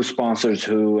who sponsors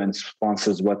who and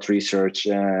sponsors what research,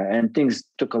 and things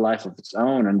took a life of its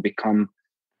own and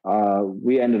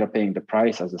we ended up paying the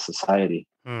price as a society.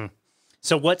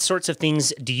 So what sorts of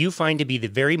things do you find to be the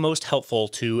very most helpful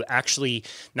to actually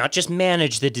not just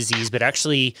manage the disease, but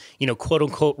actually, quote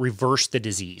unquote, reverse the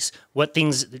disease? What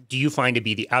things do you find to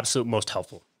be the absolute most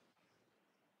helpful?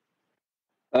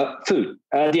 Food.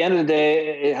 At the end of the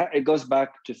day, it goes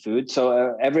back to food.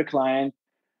 So every client,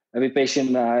 every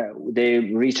patient, they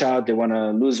reach out, they want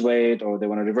to lose weight, or they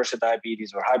want to reverse the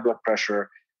diabetes or high blood pressure.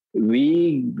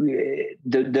 The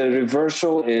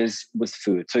reversal is with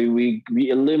food. So we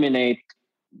eliminate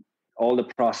all the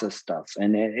processed stuff,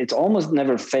 and it's almost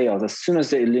never fails. As soon as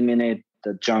they eliminate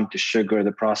the junk, the sugar,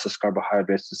 the processed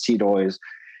carbohydrates, the seed oils,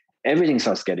 everything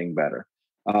starts getting better.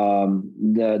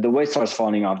 The weight starts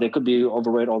falling off. They could be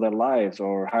overweight all their lives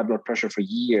or high blood pressure for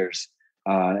years.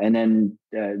 And then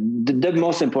the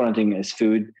most important thing is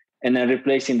food, and then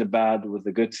replacing the bad with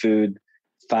the good food,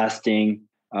 fasting.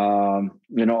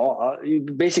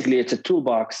 Basically it's a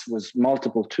toolbox with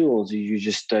multiple tools. You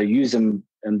just use them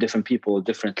in different people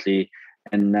differently,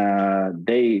 and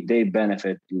they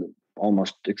benefit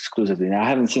almost exclusively. Now, I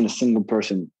haven't seen a single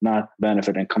person not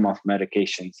benefit and come off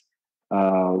medications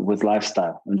with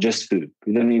lifestyle and just food.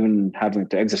 We don't even having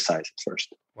to exercise at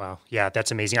first. Wow. Yeah,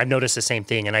 that's amazing. I've noticed the same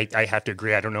thing. And I have to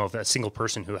agree. I don't know of a single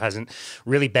person who hasn't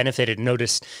really benefited and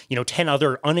noticed, 10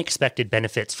 other unexpected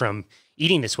benefits from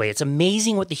eating this way. It's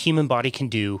amazing what the human body can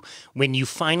do when you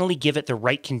finally give it the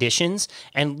right conditions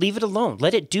and leave it alone.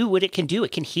 Let it do what it can do.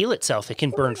 It can heal itself. It can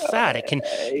burn fat. It can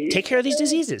take care of these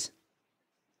diseases.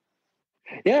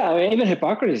 Yeah. I mean, even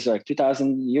Hippocrates, like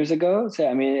 2,000 years ago. So,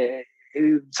 I mean,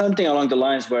 something along the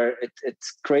lines where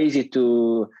it's crazy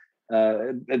to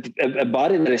a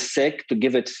body that is sick, to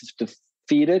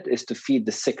feed it is to feed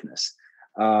the sickness.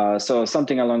 So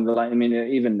something along the line. I mean,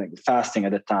 even like fasting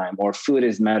at the time, or food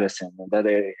is medicine. That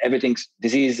everything's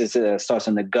disease starts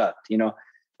in the gut.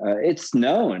 It's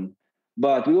known,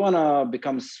 but we want to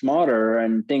become smarter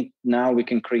and think now we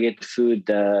can create food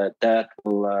that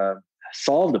will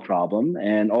solve the problem.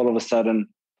 And all of a sudden,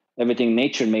 everything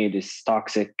nature made is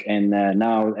toxic, and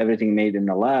now everything made in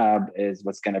the lab is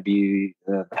what's going to be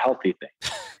the healthy thing.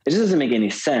 It just doesn't make any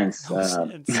sense. I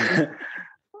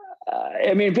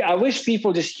mean, I wish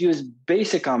people just use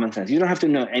basic common sense. You don't have to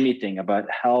know anything about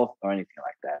health or anything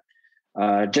like that.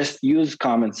 Just use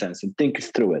common sense and think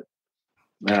through it.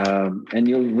 And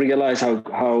you'll realize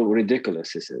how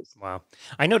ridiculous this is. Wow.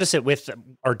 I notice it with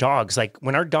our dogs. Like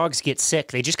when our dogs get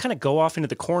sick, they just kind of go off into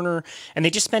the corner and they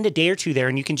just spend a day or two there,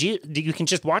 and you can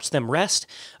just watch them rest.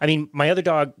 I mean, my other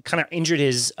dog kind of injured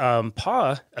his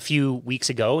paw a few weeks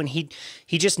ago, and he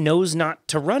just knows not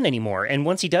to run anymore. And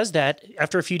once he does that,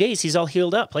 after a few days, he's all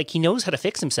healed up. Like he knows how to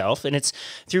fix himself, and it's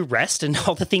through rest and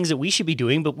all the things that we should be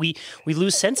doing, but we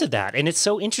lose sense of that. And it's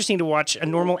so interesting to watch a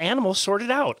normal animal sort it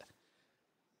out.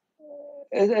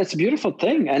 It's a beautiful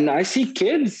thing. And I see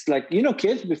kids, like,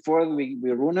 kids, before we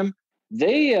ruin them,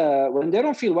 they, when they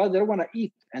don't feel well, they don't want to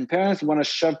eat. And parents want to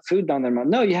shove food down their mouth.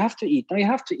 No, you have to eat. No, you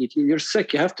have to eat. You're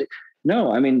sick. You have to.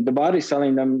 No, I mean, the body's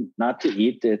telling them not to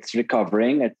eat. It's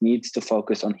recovering. It needs to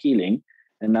focus on healing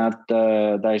and not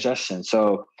digestion.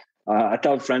 So I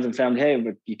tell friends and family, hey,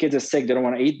 but your kids are sick. They don't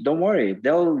want to eat. Don't worry.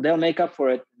 They'll make up for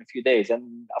it in a few days.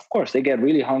 And of course, they get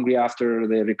really hungry after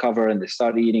they recover and they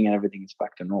start eating and everything is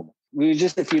back to normal.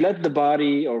 If you let the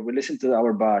body, or we listen to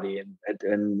our body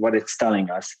and what it's telling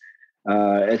us,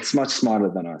 it's much smarter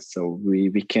than us. So we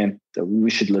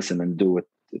should listen and do what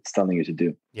it's telling you to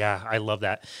do. Yeah, I love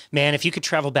that. Man, if you could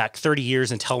travel back 30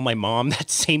 years and tell my mom that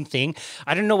same thing,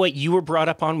 I don't know what you were brought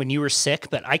up on when you were sick,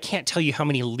 but I can't tell you how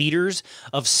many liters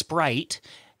of Sprite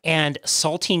and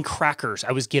saltine crackers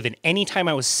I was given anytime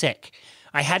I was sick.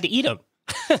 I had to eat them.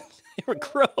 They were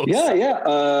gross.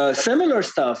 Yeah. Similar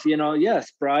stuff,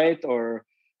 Sprite or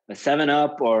a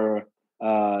 7-Up or,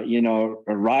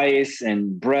 rice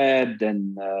and bread,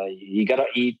 and you gotta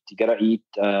eat,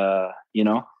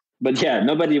 But yeah,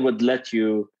 nobody would let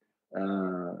you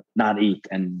not eat,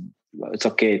 and it's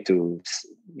okay to,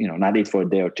 not eat for a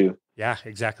day or two. Yeah,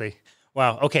 exactly.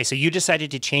 Wow. Okay. So you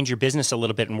decided to change your business a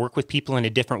little bit and work with people in a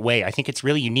different way. I think it's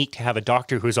really unique to have a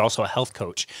doctor who's also a health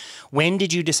coach. When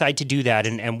did you decide to do that?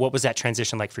 And what was that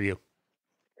transition like for you?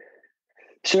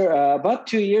 Sure. About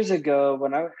 2 years ago,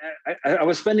 when I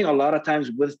was spending a lot of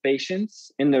times with patients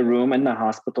in the room in the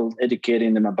hospital,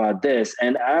 educating them about this.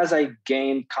 And as I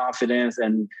gained confidence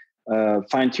and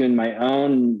fine-tuned my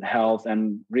own health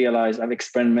and realized I've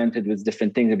experimented with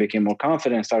different things, I became more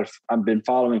confident. I've been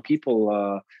following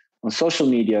people on social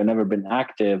media, never been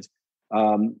active.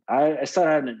 I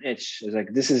started having an itch. It's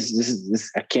like,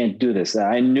 this, I can't do this.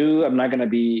 I knew I'm not going to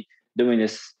be doing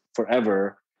this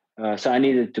forever. So I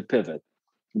needed to pivot.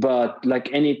 But like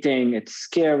anything, it's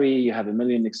scary. You have a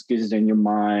million excuses in your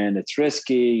mind. It's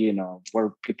risky,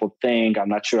 what people think. I'm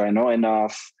not sure I know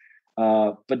enough.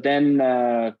 But then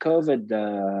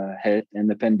COVID hit, and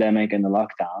the pandemic and the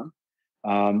lockdown.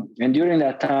 And during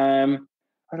that time,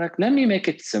 I'm like, let me make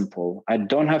it simple. I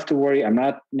don't have to worry. I'm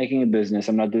not making a business.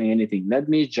 I'm not doing anything. Let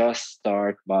me just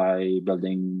start by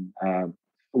building,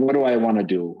 what do I want to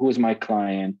do? Who's my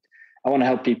client? I want to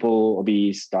help people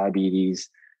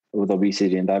with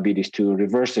obesity and diabetes to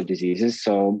reverse their diseases.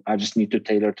 So I just need to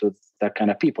tailor to that kind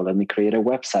of people. Let me create a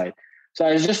website. So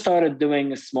I just started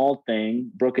doing a small thing,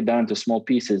 broke it down into small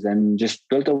pieces, and just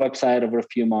built a website over a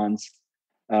few months.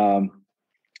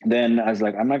 Then I was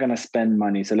like, I'm not going to spend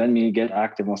money. So let me get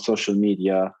active on social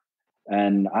media.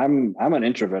 And I'm an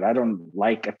introvert. I don't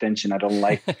like attention. I don't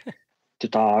like to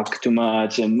talk too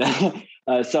much. And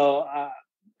so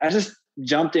I just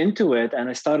jumped into it, and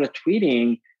I started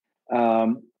tweeting.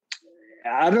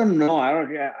 I don't know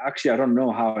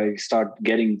how I start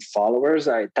getting followers.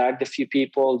 I tagged a few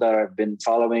people that I've been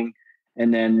following,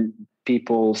 and then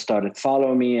people started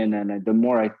following me. And then the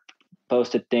more I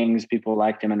posted things, people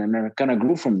liked them, and then it kind of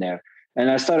grew from there. And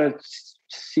I started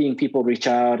seeing people reach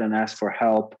out and ask for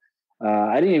help.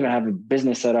 I didn't even have a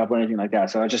business set up or anything like that.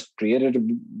 So I just created a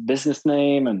business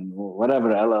name and whatever,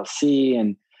 LLC.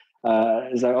 And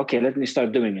it's like, okay, let me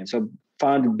start doing it. So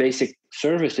found a basic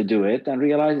service to do it, and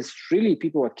realized it's really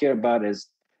people what care about is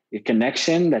a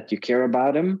connection, that you care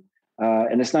about them.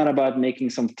 And it's not about making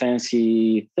some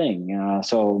fancy thing.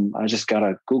 So I just got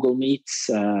a Google Meets,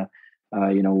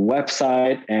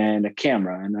 website and a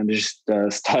camera. And I just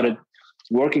started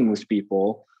working with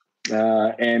people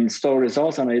and saw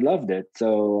results, and I loved it.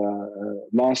 So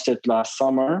launched it last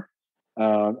summer.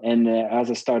 And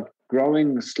as I start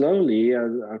growing slowly,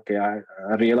 I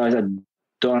realized I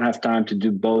don't have time to do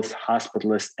both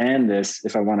hospitalist and this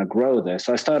if I want to grow this.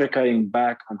 So I started cutting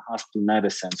back on hospital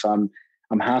medicine. So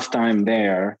I'm half-time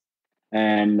there,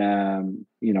 and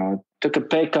took a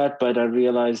pay cut, but I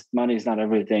realized money is not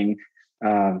everything.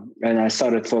 And I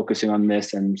started focusing on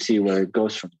this and see where it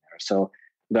goes from there. So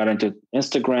got into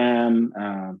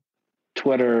Instagram,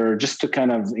 Twitter, just to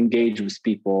kind of engage with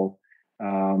people,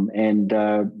 and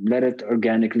let it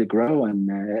organically grow. And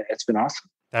it's been awesome.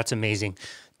 That's amazing.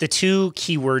 The two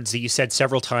key words that you said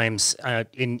several times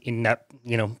in that,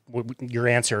 your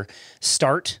answer,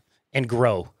 start and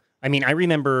grow. I mean, I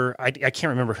remember, I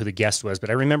can't remember who the guest was, but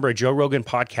I remember a Joe Rogan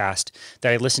podcast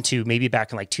that I listened to maybe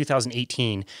back in like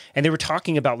 2018. And they were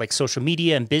talking about like social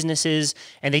media and businesses.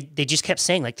 And they just kept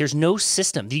saying like, there's no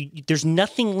system. There's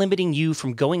nothing limiting you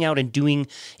from going out and doing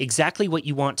exactly what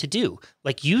you want to do.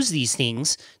 Like use these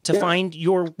things to find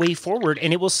your way forward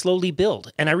and it will slowly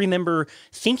build. And I remember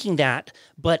thinking that,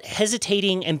 but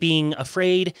hesitating and being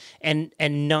afraid and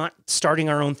not starting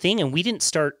our own thing. And we didn't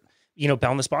start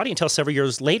Boundless Body until several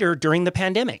years later during the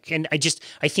pandemic. And I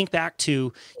think back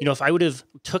to, if I would have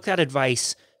took that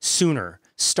advice sooner,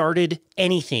 started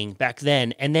anything back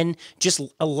then, and then just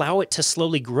allow it to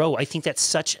slowly grow, I think that's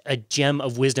such a gem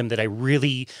of wisdom that I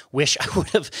really wish I would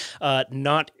have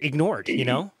not ignored,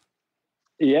 Yeah,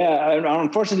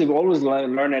 unfortunately, we always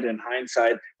learn it in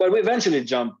hindsight, but we eventually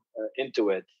jump into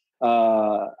it.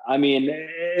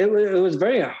 It was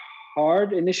very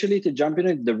hard initially to jump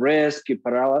into the risk,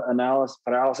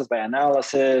 paralysis by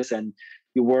analysis, and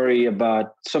you worry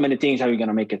about so many things. How are you going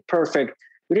to make it perfect?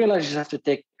 You realize you just have to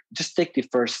take the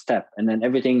first step, and then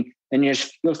everything, and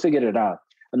you'll figure it out.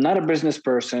 I'm not a business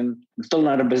person. I'm still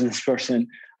not a business person.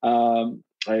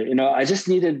 I just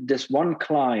needed this one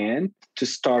client to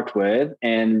start with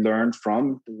and learn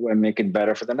from and make it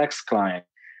better for the next client.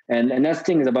 And that's the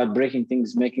thing is about breaking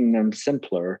things, making them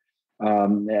simpler.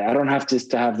 I don't have to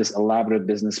have this elaborate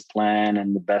business plan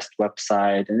and the best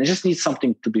website, and it just needs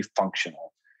something to be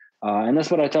functional. And that's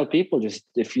what I tell people. Just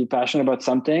if you're passionate about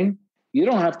something, you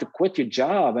don't have to quit your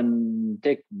job and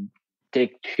take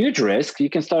huge risks.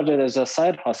 You can start it as a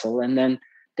side hustle and then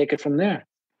take it from there.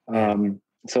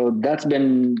 So that's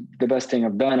been the best thing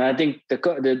I've done. I think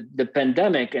the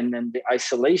pandemic and then the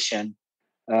isolation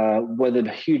was a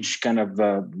huge kind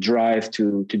of drive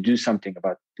to do something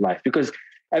about life, because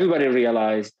everybody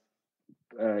realized,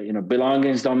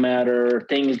 belongings don't matter,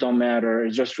 things don't matter.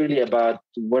 It's just really about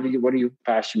what are you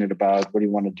passionate about? What do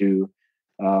you want to do?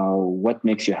 What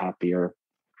makes you happier?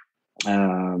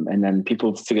 And then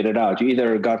people figured it out. You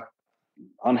either got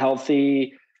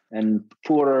unhealthy and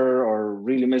poorer or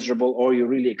really miserable, or you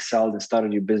really excelled and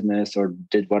started your business or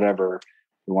did whatever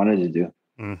you wanted to do.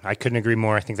 I couldn't agree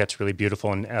more. I think that's really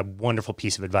beautiful and a wonderful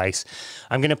piece of advice.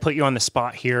 I'm going to put you on the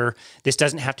spot here. This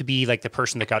doesn't have to be like the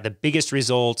person that got the biggest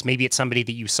results. Maybe it's somebody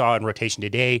that you saw in rotation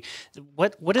today.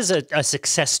 What is a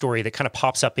success story that kind of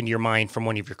pops up into your mind from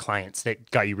one of your clients that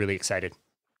got you really excited?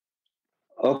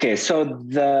 Okay, so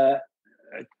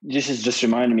this is just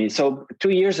reminding me. So 2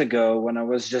 years ago, when I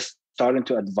was just starting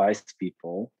to advise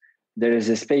people, there is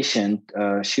this patient,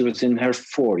 she was in her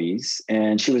 40s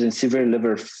and she was in severe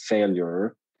liver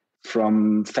failure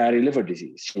from fatty liver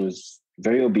disease. She was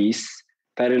very obese,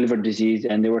 fatty liver disease,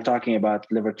 and they were talking about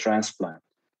liver transplant.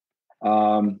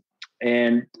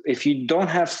 And if you don't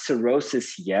have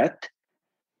cirrhosis yet,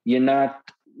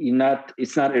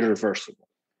 it's not irreversible.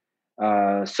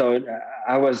 So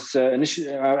I was initially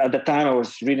at the time I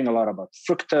was reading a lot about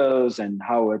fructose and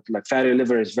how fatty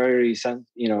liver is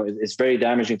it's very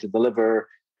damaging to the liver,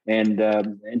 and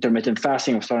intermittent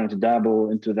fasting. I'm starting to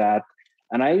dabble into that,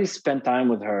 and I spent time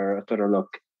with her. I told her,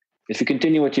 look, if you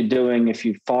continue what you're doing, if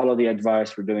you follow the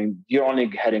advice we're doing, you're only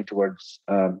heading towards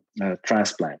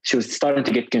transplant. She was starting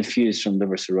to get confused from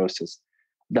liver cirrhosis.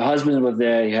 The husband was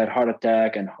there. He had heart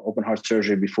attack and open heart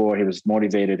surgery before. He was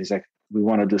motivated. He's like, we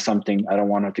want to do something. I don't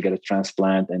want her to get a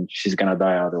transplant and she's going to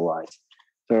die otherwise.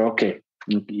 So, okay,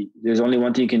 there's only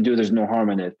one thing you can do. There's no harm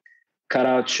in it. Cut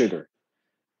out sugar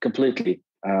completely.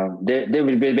 They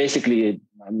would be basically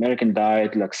American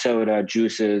diet, like soda,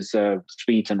 juices,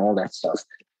 sweets, and all that stuff.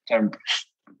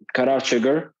 Cut out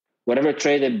sugar. Whatever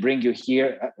tray they bring you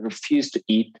here, refuse to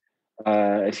eat.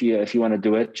 If you want to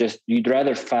do it, you'd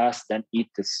rather fast than eat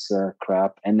this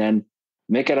crap, and then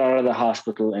make it out of the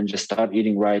hospital and just start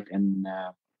eating right and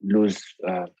lose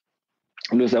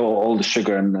all the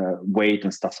sugar and weight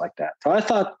and stuff like that. So I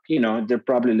thought, they'll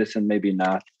probably listen, maybe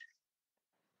not.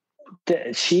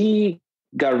 She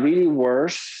got really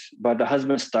worse, but the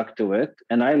husband stuck to it,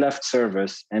 and I left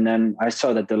service, and then I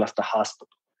saw that they left the hospital.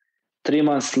 3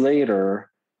 months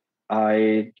later,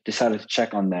 I decided to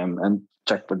check on them and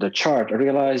check with the chart. I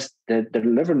realized that her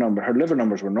liver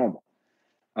numbers were normal.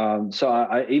 So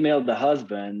I emailed the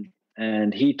husband,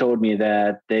 and he told me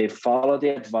that they followed the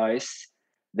advice.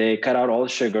 They cut out all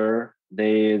she didn't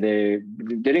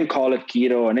call it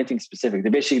keto or anything specific. They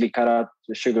basically cut out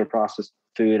the sugar processed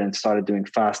food and started doing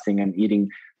fasting and eating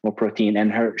more protein.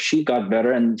 And she got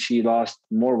better, and she lost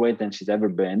more weight than she's ever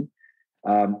been.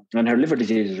 And her liver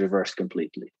disease is reversed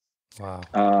completely. Wow.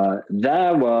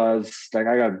 That was like,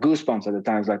 I got goosebumps at the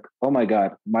time. It's like, oh my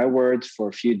God, my words for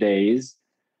a few days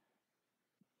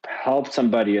helped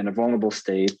somebody in a vulnerable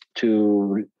state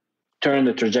to turn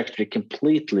the trajectory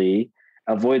completely,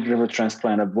 avoid liver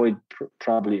transplant, avoid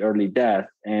probably early death.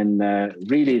 And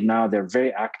really now they're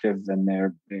very active and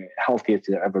they're healthiest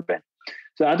they've ever been.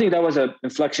 So I think that was an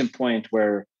inflection point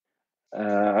where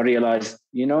I realized,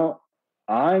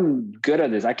 I'm good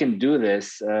at this. I can do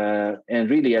this. And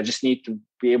really, I just need to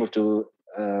be able to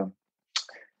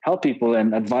help people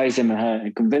and advise them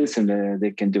and convince them that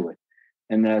they can do it.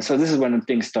 And so this is when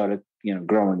things started,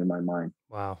 growing in my mind.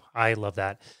 Wow. I love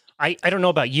that. I don't know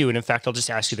about you. And in fact, I'll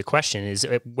just ask you the question is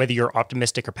whether you're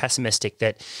optimistic or pessimistic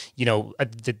that,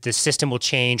 the system will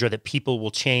change or that people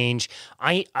will change.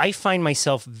 I find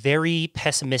myself very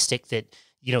pessimistic that,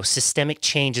 systemic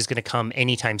change is going to come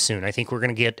anytime soon. I think we're going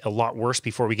to get a lot worse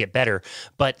before we get better.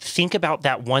 But think about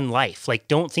that one life. Like,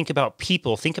 don't think about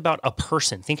people. Think about a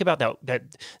person. Think about that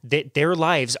their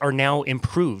lives are now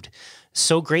improved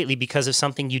so greatly because of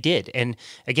something you did. And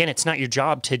again, it's not your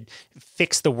job to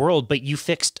fix the world, but you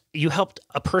helped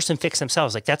a person fix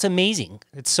themselves. Like, that's amazing.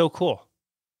 It's so cool.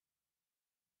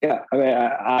 Yeah. I mean,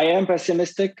 I am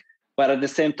pessimistic, but at the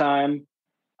same time,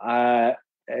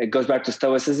 it goes back to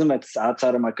stoicism. It's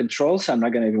outside of my control, so I'm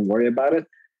not going to even worry about it.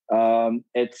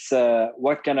 It's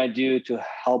what can I do to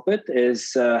help it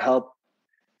is help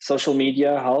social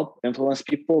media, help influence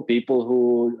people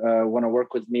who want to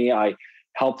work with me. I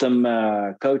help them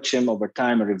coach them over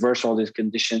time and reverse all these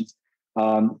conditions.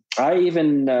 I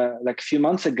even, like a few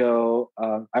months ago,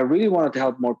 I really wanted to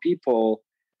help more people.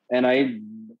 And I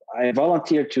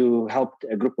volunteered to help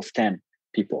a group of 10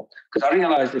 people. Because I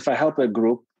realized if I help a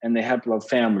group and they have a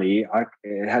family,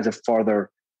 it has a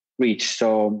farther reach.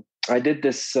 So I did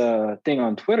this thing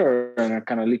on Twitter and a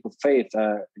kind of leap of faith,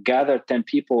 gathered 10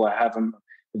 people. I have them,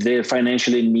 they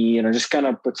financially need, and I just kind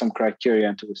of put some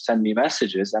criteria to send me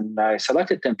messages. And I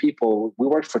selected 10 people. We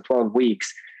worked for 12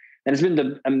 weeks. And it's been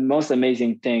the most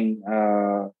amazing thing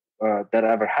that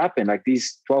ever happened. Like,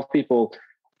 these 12 people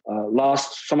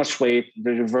lost so much weight.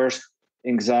 They reversed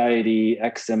anxiety,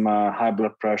 eczema, high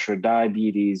blood pressure,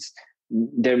 diabetes.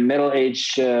 They're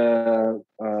middle-aged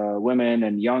women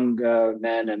and young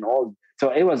men and all. So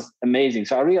it was amazing.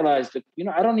 So I realized that,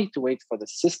 I don't need to wait for the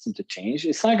system to change.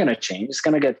 It's not going to change. It's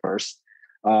going to get worse.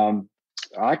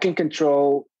 I can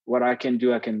control what I can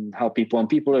do. I can help people, and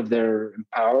people, if they're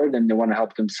empowered and they want to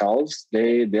help themselves,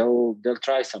 they'll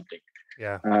try something.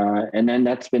 Yeah. And then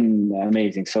that's been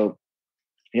amazing. So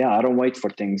yeah, I don't wait for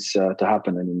things to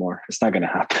happen anymore. It's not going to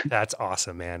happen. That's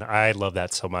awesome, man. I love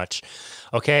that so much.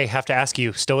 Okay. Have to ask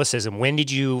you, Stoicism. When did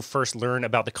you first learn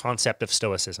about the concept of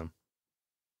Stoicism?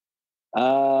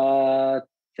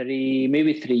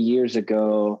 Maybe 3 years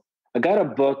ago. I got a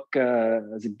book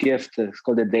as a gift. It's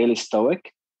called The Daily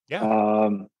Stoic. Yeah.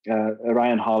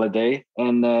 Ryan Holiday.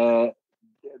 And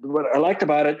what I liked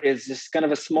about it is just kind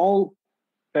of a small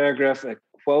paragraph, a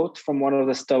quote from one of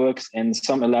the Stoics, and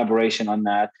some elaboration on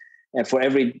that, and for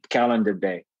every calendar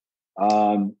day.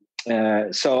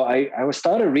 So I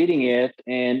started reading it,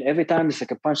 and every time it's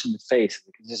like a punch in the face.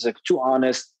 It's just like too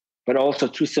honest, but also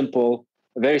too simple,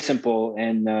 very simple,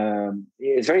 and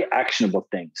it's very actionable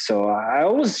thing. So I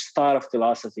always thought of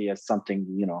philosophy as something,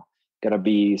 gotta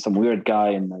be some weird guy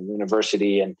in the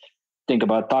university and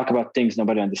talk about things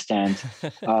nobody understands.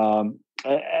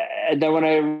 And then when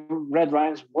I read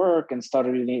Ryan's work and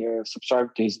started reading,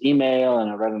 subscribed to his email,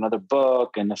 and I read another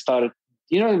book, and I started,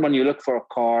 when you look for a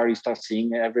car, you start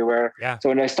seeing it everywhere. Yeah. So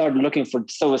when I started looking for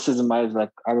Stoicism, I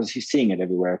was seeing it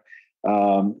everywhere.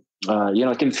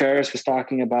 Tim Ferriss was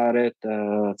talking about it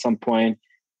at some point,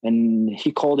 and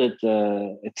he called it,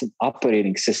 it's an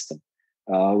operating system,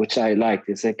 which I liked.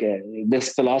 It's like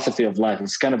this philosophy of life.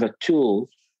 It's kind of a tool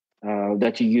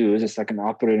that you use. It's like an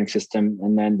operating system,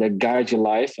 and then that guides your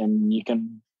life, and you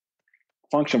can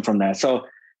function from that. So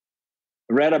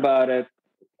I read about it,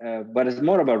 but it's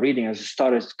more about reading. I just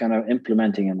started kind of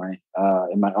implementing in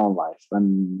my own life,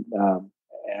 and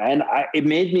it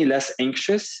made me less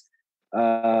anxious.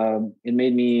 It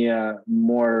made me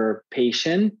more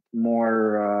patient,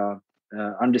 more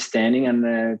understanding,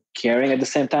 and caring at the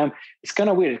same time. It's kind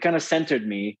of weird. It kind of centered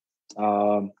me.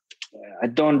 I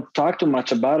don't talk too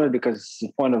much about it because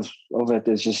the point of it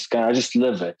is just I just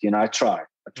live it. I try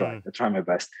my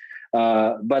best.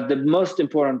 But the most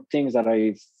important things that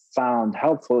I found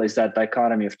helpful is that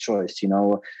dichotomy of choice.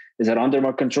 Is it under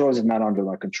my control? Is it not under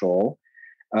my control?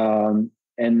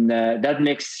 And that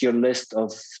makes your list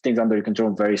of things under your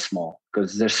control very small,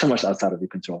 because there's so much outside of your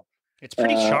control. It's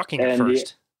pretty shocking at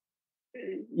first.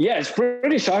 Yeah, it's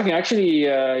pretty shocking. Actually,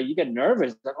 you get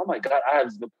nervous. Like, oh my God, I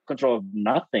have the control of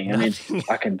nothing. I mean, Nothing.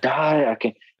 I can die.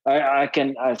 I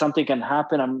can, something can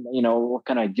happen. What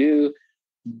can I do?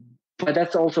 But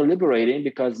that's also liberating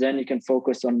because then you can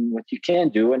focus on what you can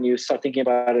do. And you start thinking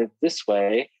about it this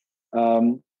way.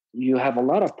 You have a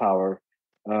lot of power.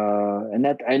 And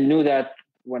that I knew that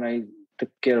when I took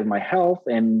care of my health.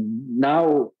 And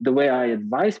now the way I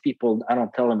advise people, I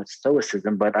don't tell them it's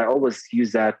stoicism, but I always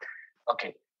use that.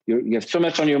 Okay, you have so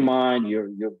much on your mind.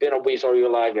 You've been obese all your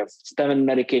life. You have 7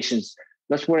 medications.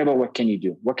 Let's worry about what can you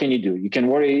do. What can you do? You can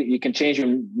worry. You can change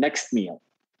your next meal.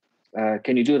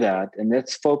 Can you do that? And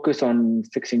let's focus on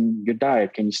fixing your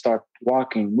diet. Can you start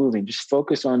walking, moving? Just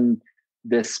focus on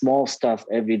the small stuff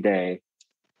every day,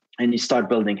 and you start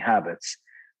building habits,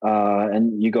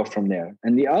 and you go from there.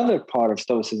 And the other part of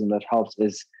stoicism that helps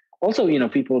is also,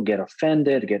 people get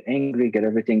offended, get angry, get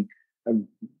everything.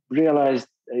 Realize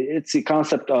it's the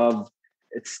concept of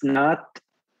it's not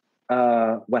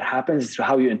what happens, it's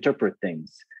how you interpret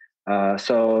things.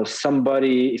 So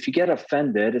somebody, if you get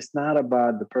offended, it's not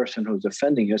about the person who's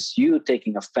offending you. It's you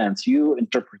taking offense. You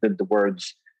interpreted the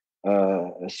words a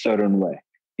certain way.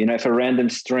 If a random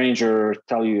stranger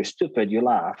tell you you're stupid, you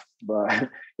laugh, but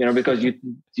because you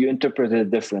interpret it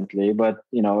differently. But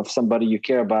if somebody you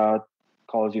care about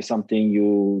calls you something,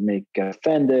 you may get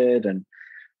offended and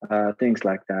things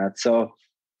like that. So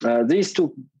these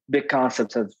two big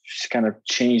concepts have kind of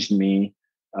changed me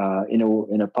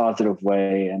in a positive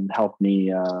way and helped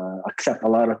me accept a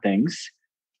lot of things,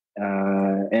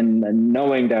 and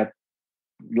knowing that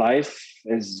life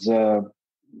is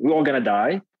we're all gonna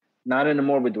die, not in a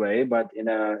morbid way, but in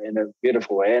a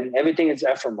beautiful way, and everything is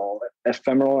ephemeral.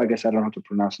 I guess I don't know how to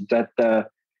pronounce it. That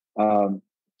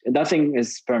nothing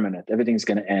is permanent. Everything's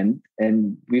gonna end,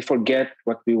 and we forget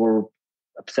what we were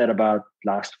upset about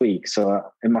last week. So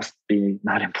it must be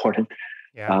not important.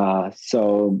 Yeah.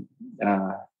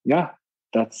 Yeah,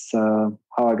 that's how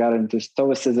I got into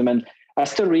stoicism, and I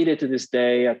still read it to this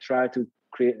day. I try to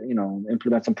create,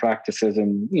 implement some practices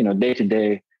and day to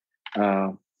day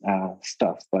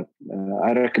stuff. But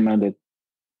I recommend it.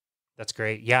 That's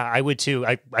great. Yeah, I would too.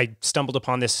 I stumbled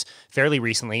upon this fairly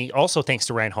recently, also thanks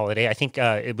to Ryan Holiday. I think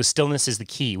it was Stillness is the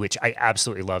Key, which I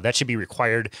absolutely love. That should be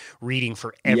required reading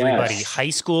for everybody, Yes.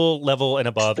 high school level and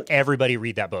above. Everybody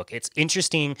read that book. It's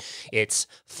interesting. It's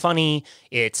funny.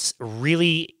 It's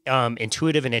really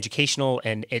intuitive and educational,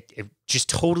 and it just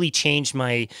totally changed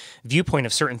my viewpoint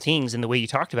of certain things and the way you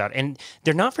talked about. And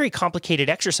they're not very complicated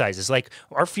exercises. Like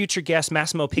our future guest,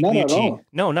 Massimo Not at Pigliucci. all.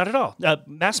 No, not at all.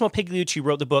 Massimo Pigliucci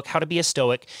wrote the book, How to Be a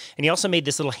Stoic. And he also made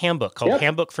this little handbook called Yep.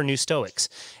 Handbook for New Stoics.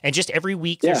 And just every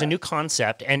week Yeah. there's a new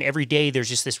concept. And every day there's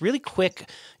just this really quick,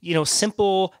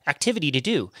 simple activity to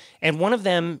do. And one of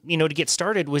them, to get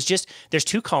started was just, there's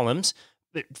 2 columns.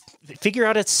 Figure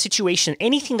out a situation,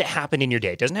 anything that happened in your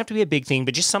day. It doesn't have to be a big thing,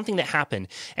 but just something that happened,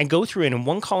 and go through it. In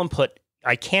one column, put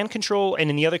I can control, and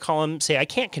in the other column, say I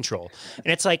can't control.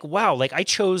 And it's like, wow, like I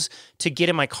chose to get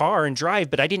in my car and drive,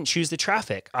 but I didn't choose the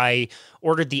traffic. I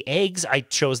ordered the eggs, I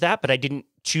chose that, but I didn't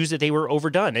choose that they were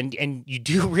overdone. And you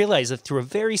do realize that through a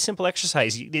very simple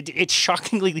exercise, it's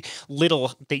shockingly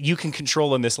little that you can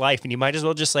control in this life, and you might as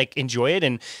well just like enjoy it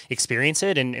and experience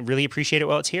it and really appreciate it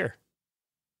while it's here.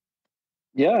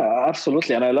 Yeah,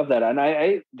 absolutely, and I love that. And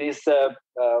I this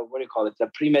what do you call it?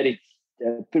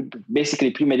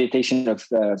 Basically premeditation of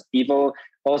evil.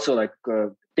 Also, like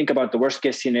think about the worst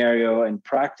case scenario and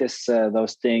practice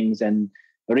those things, and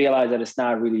realize that it's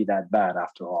not really that bad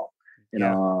after all.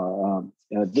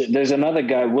 There's another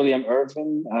guy, William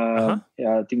Irvin.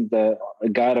 Yeah, I think the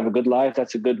Guide of a Good Life.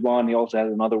 That's a good one. He also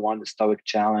has another one, the Stoic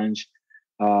Challenge.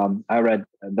 I read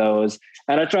those,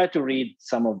 and I tried to read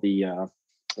some of the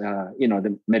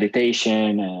the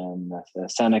meditation and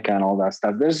Seneca and all that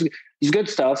stuff. There's good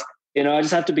stuff. I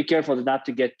just have to be careful not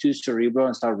to get too cerebral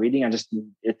and start reading.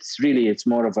 It's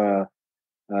more of a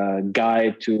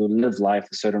guide to live life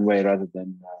a certain way rather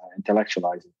than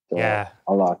intellectualize it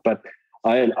a lot. But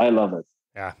I love it.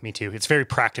 Yeah, me too. It's very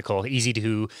practical, easy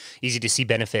to see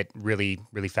benefit really,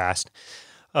 really fast.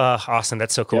 Awesome.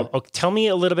 That's so cool. Yep. Okay, tell me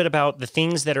a little bit about the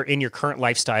things that are in your current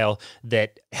lifestyle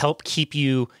that help keep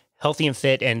you healthy and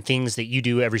fit, and things that you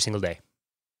do every single day.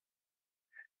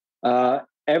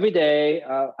 Every day,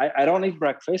 I don't eat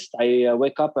breakfast. I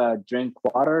wake up, drink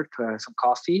water, some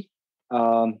coffee,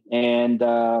 and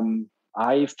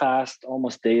I fast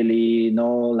almost daily,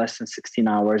 no less than 16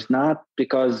 hours. Not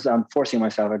because I'm forcing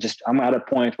myself. I'm at a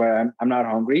point where I'm not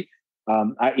hungry.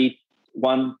 I eat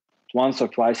once or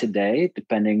twice a day,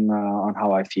 depending on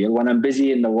how I feel. When I'm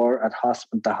busy in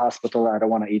the hospital, I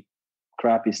don't want to eat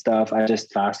crappy stuff. I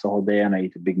just fast the whole day and I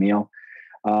eat a big meal.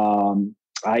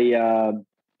 I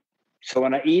So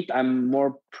when I eat, I'm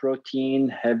more protein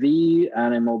heavy,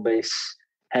 animal base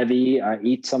heavy. I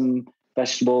eat some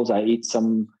vegetables. I eat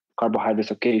some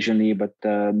carbohydrates occasionally, but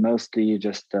mostly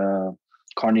just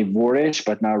carnivore-ish,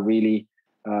 but not really.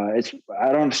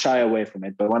 I don't shy away from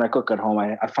it, but when I cook at home,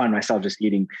 I find myself just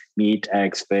eating meat,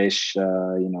 eggs, fish,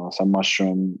 some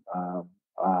mushroom,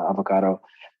 avocado,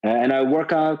 and I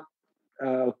work out.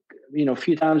 A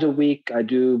few times a week. I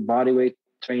do body weight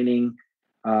training.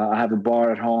 I have a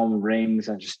bar at home, rings,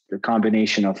 and just a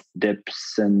combination of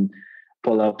dips and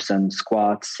pull-ups and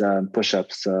squats,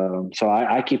 push-ups. So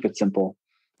I keep it simple.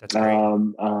 That's great.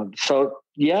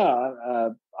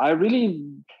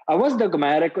 I was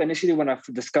dogmatic initially when I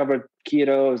discovered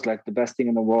keto. It was like the best thing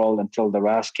in the world until the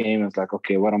rash came. It's like,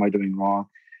 okay, what am I doing wrong?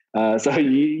 So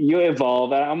you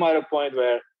evolve. I'm at a point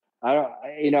where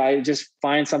I just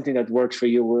find something that works for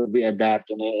you. We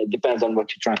adapt, and it depends on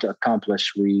what you're trying to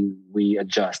accomplish. We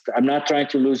adjust. I'm not trying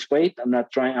to lose weight.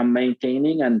 I'm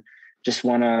maintaining and just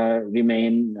want to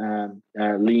remain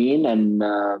lean and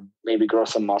maybe grow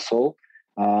some muscle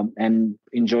and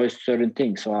enjoy certain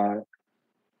things. So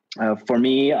for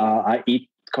me, I eat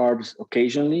carbs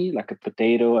occasionally, like a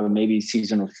potato or maybe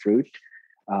seasonal fruit,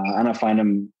 and I find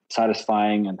them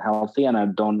satisfying and healthy, and I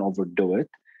don't overdo it.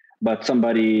 But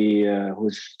somebody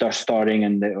who's starting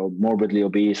and they're morbidly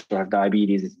obese or have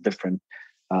diabetes is different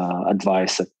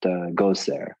advice that goes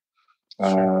there.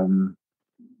 Sure.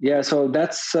 So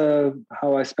that's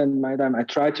how I spend my time. I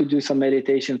try to do some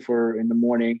meditation in the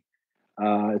morning.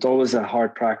 It's always a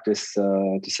hard practice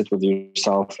to sit with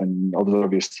yourself and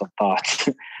observe your thoughts.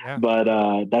 Yeah.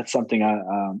 But that's something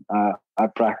I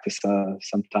practice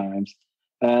sometimes.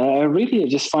 Really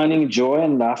just finding joy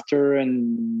and laughter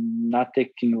and not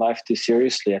taking life too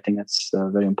seriously. I think that's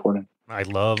very important. I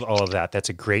love all of that. That's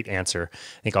a great answer.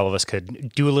 I think all of us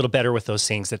could do a little better with those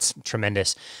things. That's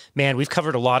tremendous. Man, we've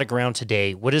covered a lot of ground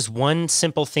today. What is one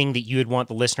simple thing that you would want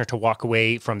the listener to walk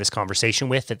away from this conversation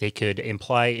with that they could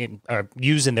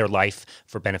use in their life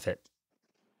for benefit?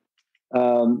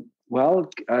 My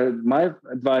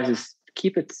advice is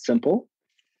keep it simple.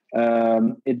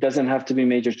 It doesn't have to be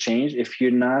major change. If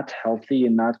you're not healthy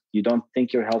and you don't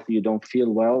think you're healthy, you don't feel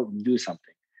well, do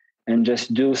something, and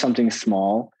just do something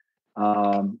small,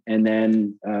 and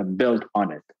then build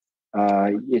on it.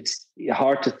 It's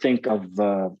hard to think of,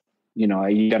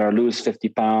 you got to lose 50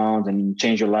 pounds and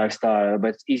change your lifestyle,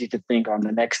 but it's easy to think on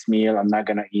the next meal, I'm not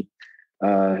going to eat,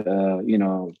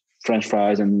 French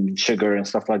fries and sugar and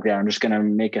stuff like that. I'm just going to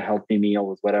make a healthy meal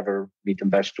with whatever meat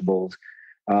and vegetables.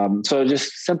 So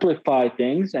just simplify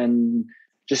things and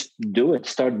just do it.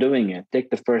 Start doing it. Take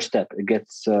the first step. It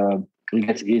gets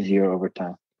easier over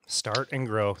time. Start and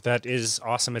grow. That is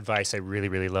awesome advice. I really,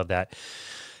 really love that.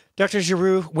 Dr.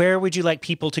 Jarrougue, where would you like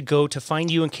people to go to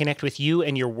find you and connect with you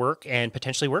and your work and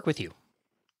potentially work with you?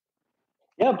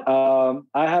 Yeah,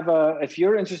 I have if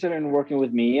you're interested in working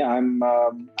with me,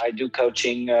 I do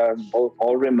coaching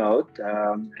all remote,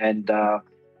 and I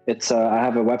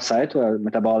have a website,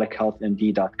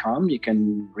 metabolichealthmd.com. You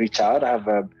can reach out. I have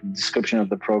a description of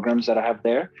the programs that I have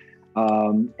there.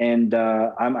 And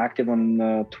I'm active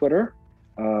on Twitter,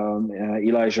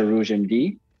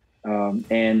 ElieJarrougeMD,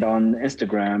 and on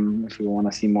Instagram, if you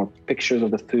want to see more pictures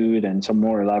of the food and some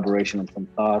more elaboration on some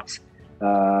thoughts,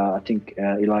 I think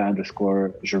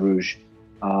Elie_Jarrouge.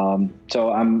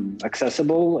 So I'm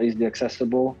accessible, easily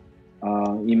accessible.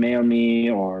 Email me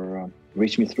or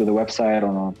reach me through the website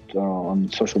or on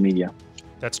social media.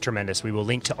 That's tremendous. We will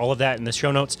link to all of that in the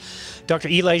show notes. Dr.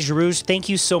 Elie Jarrouge, thank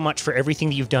you so much for everything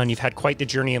that you've done. You've had quite the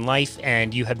journey in life,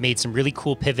 and you have made some really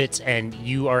cool pivots, and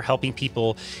you are helping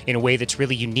people in a way that's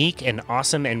really unique and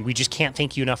awesome, and we just can't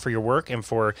thank you enough for your work and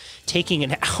for taking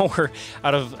an hour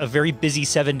out of a very busy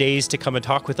 7 days to come and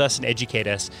talk with us and educate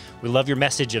us. We love your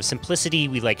message of simplicity.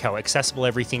 We like how accessible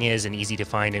everything is and easy to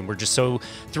find, and we're just so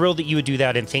thrilled that you would do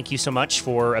that, and thank you so much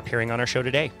for appearing on our show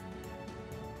today.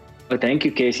 Thank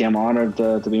you, Casey. I'm honored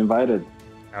to be invited.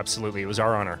 Absolutely. It was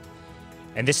our honor.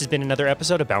 And this has been another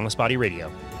episode of Boundless Body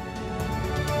Radio.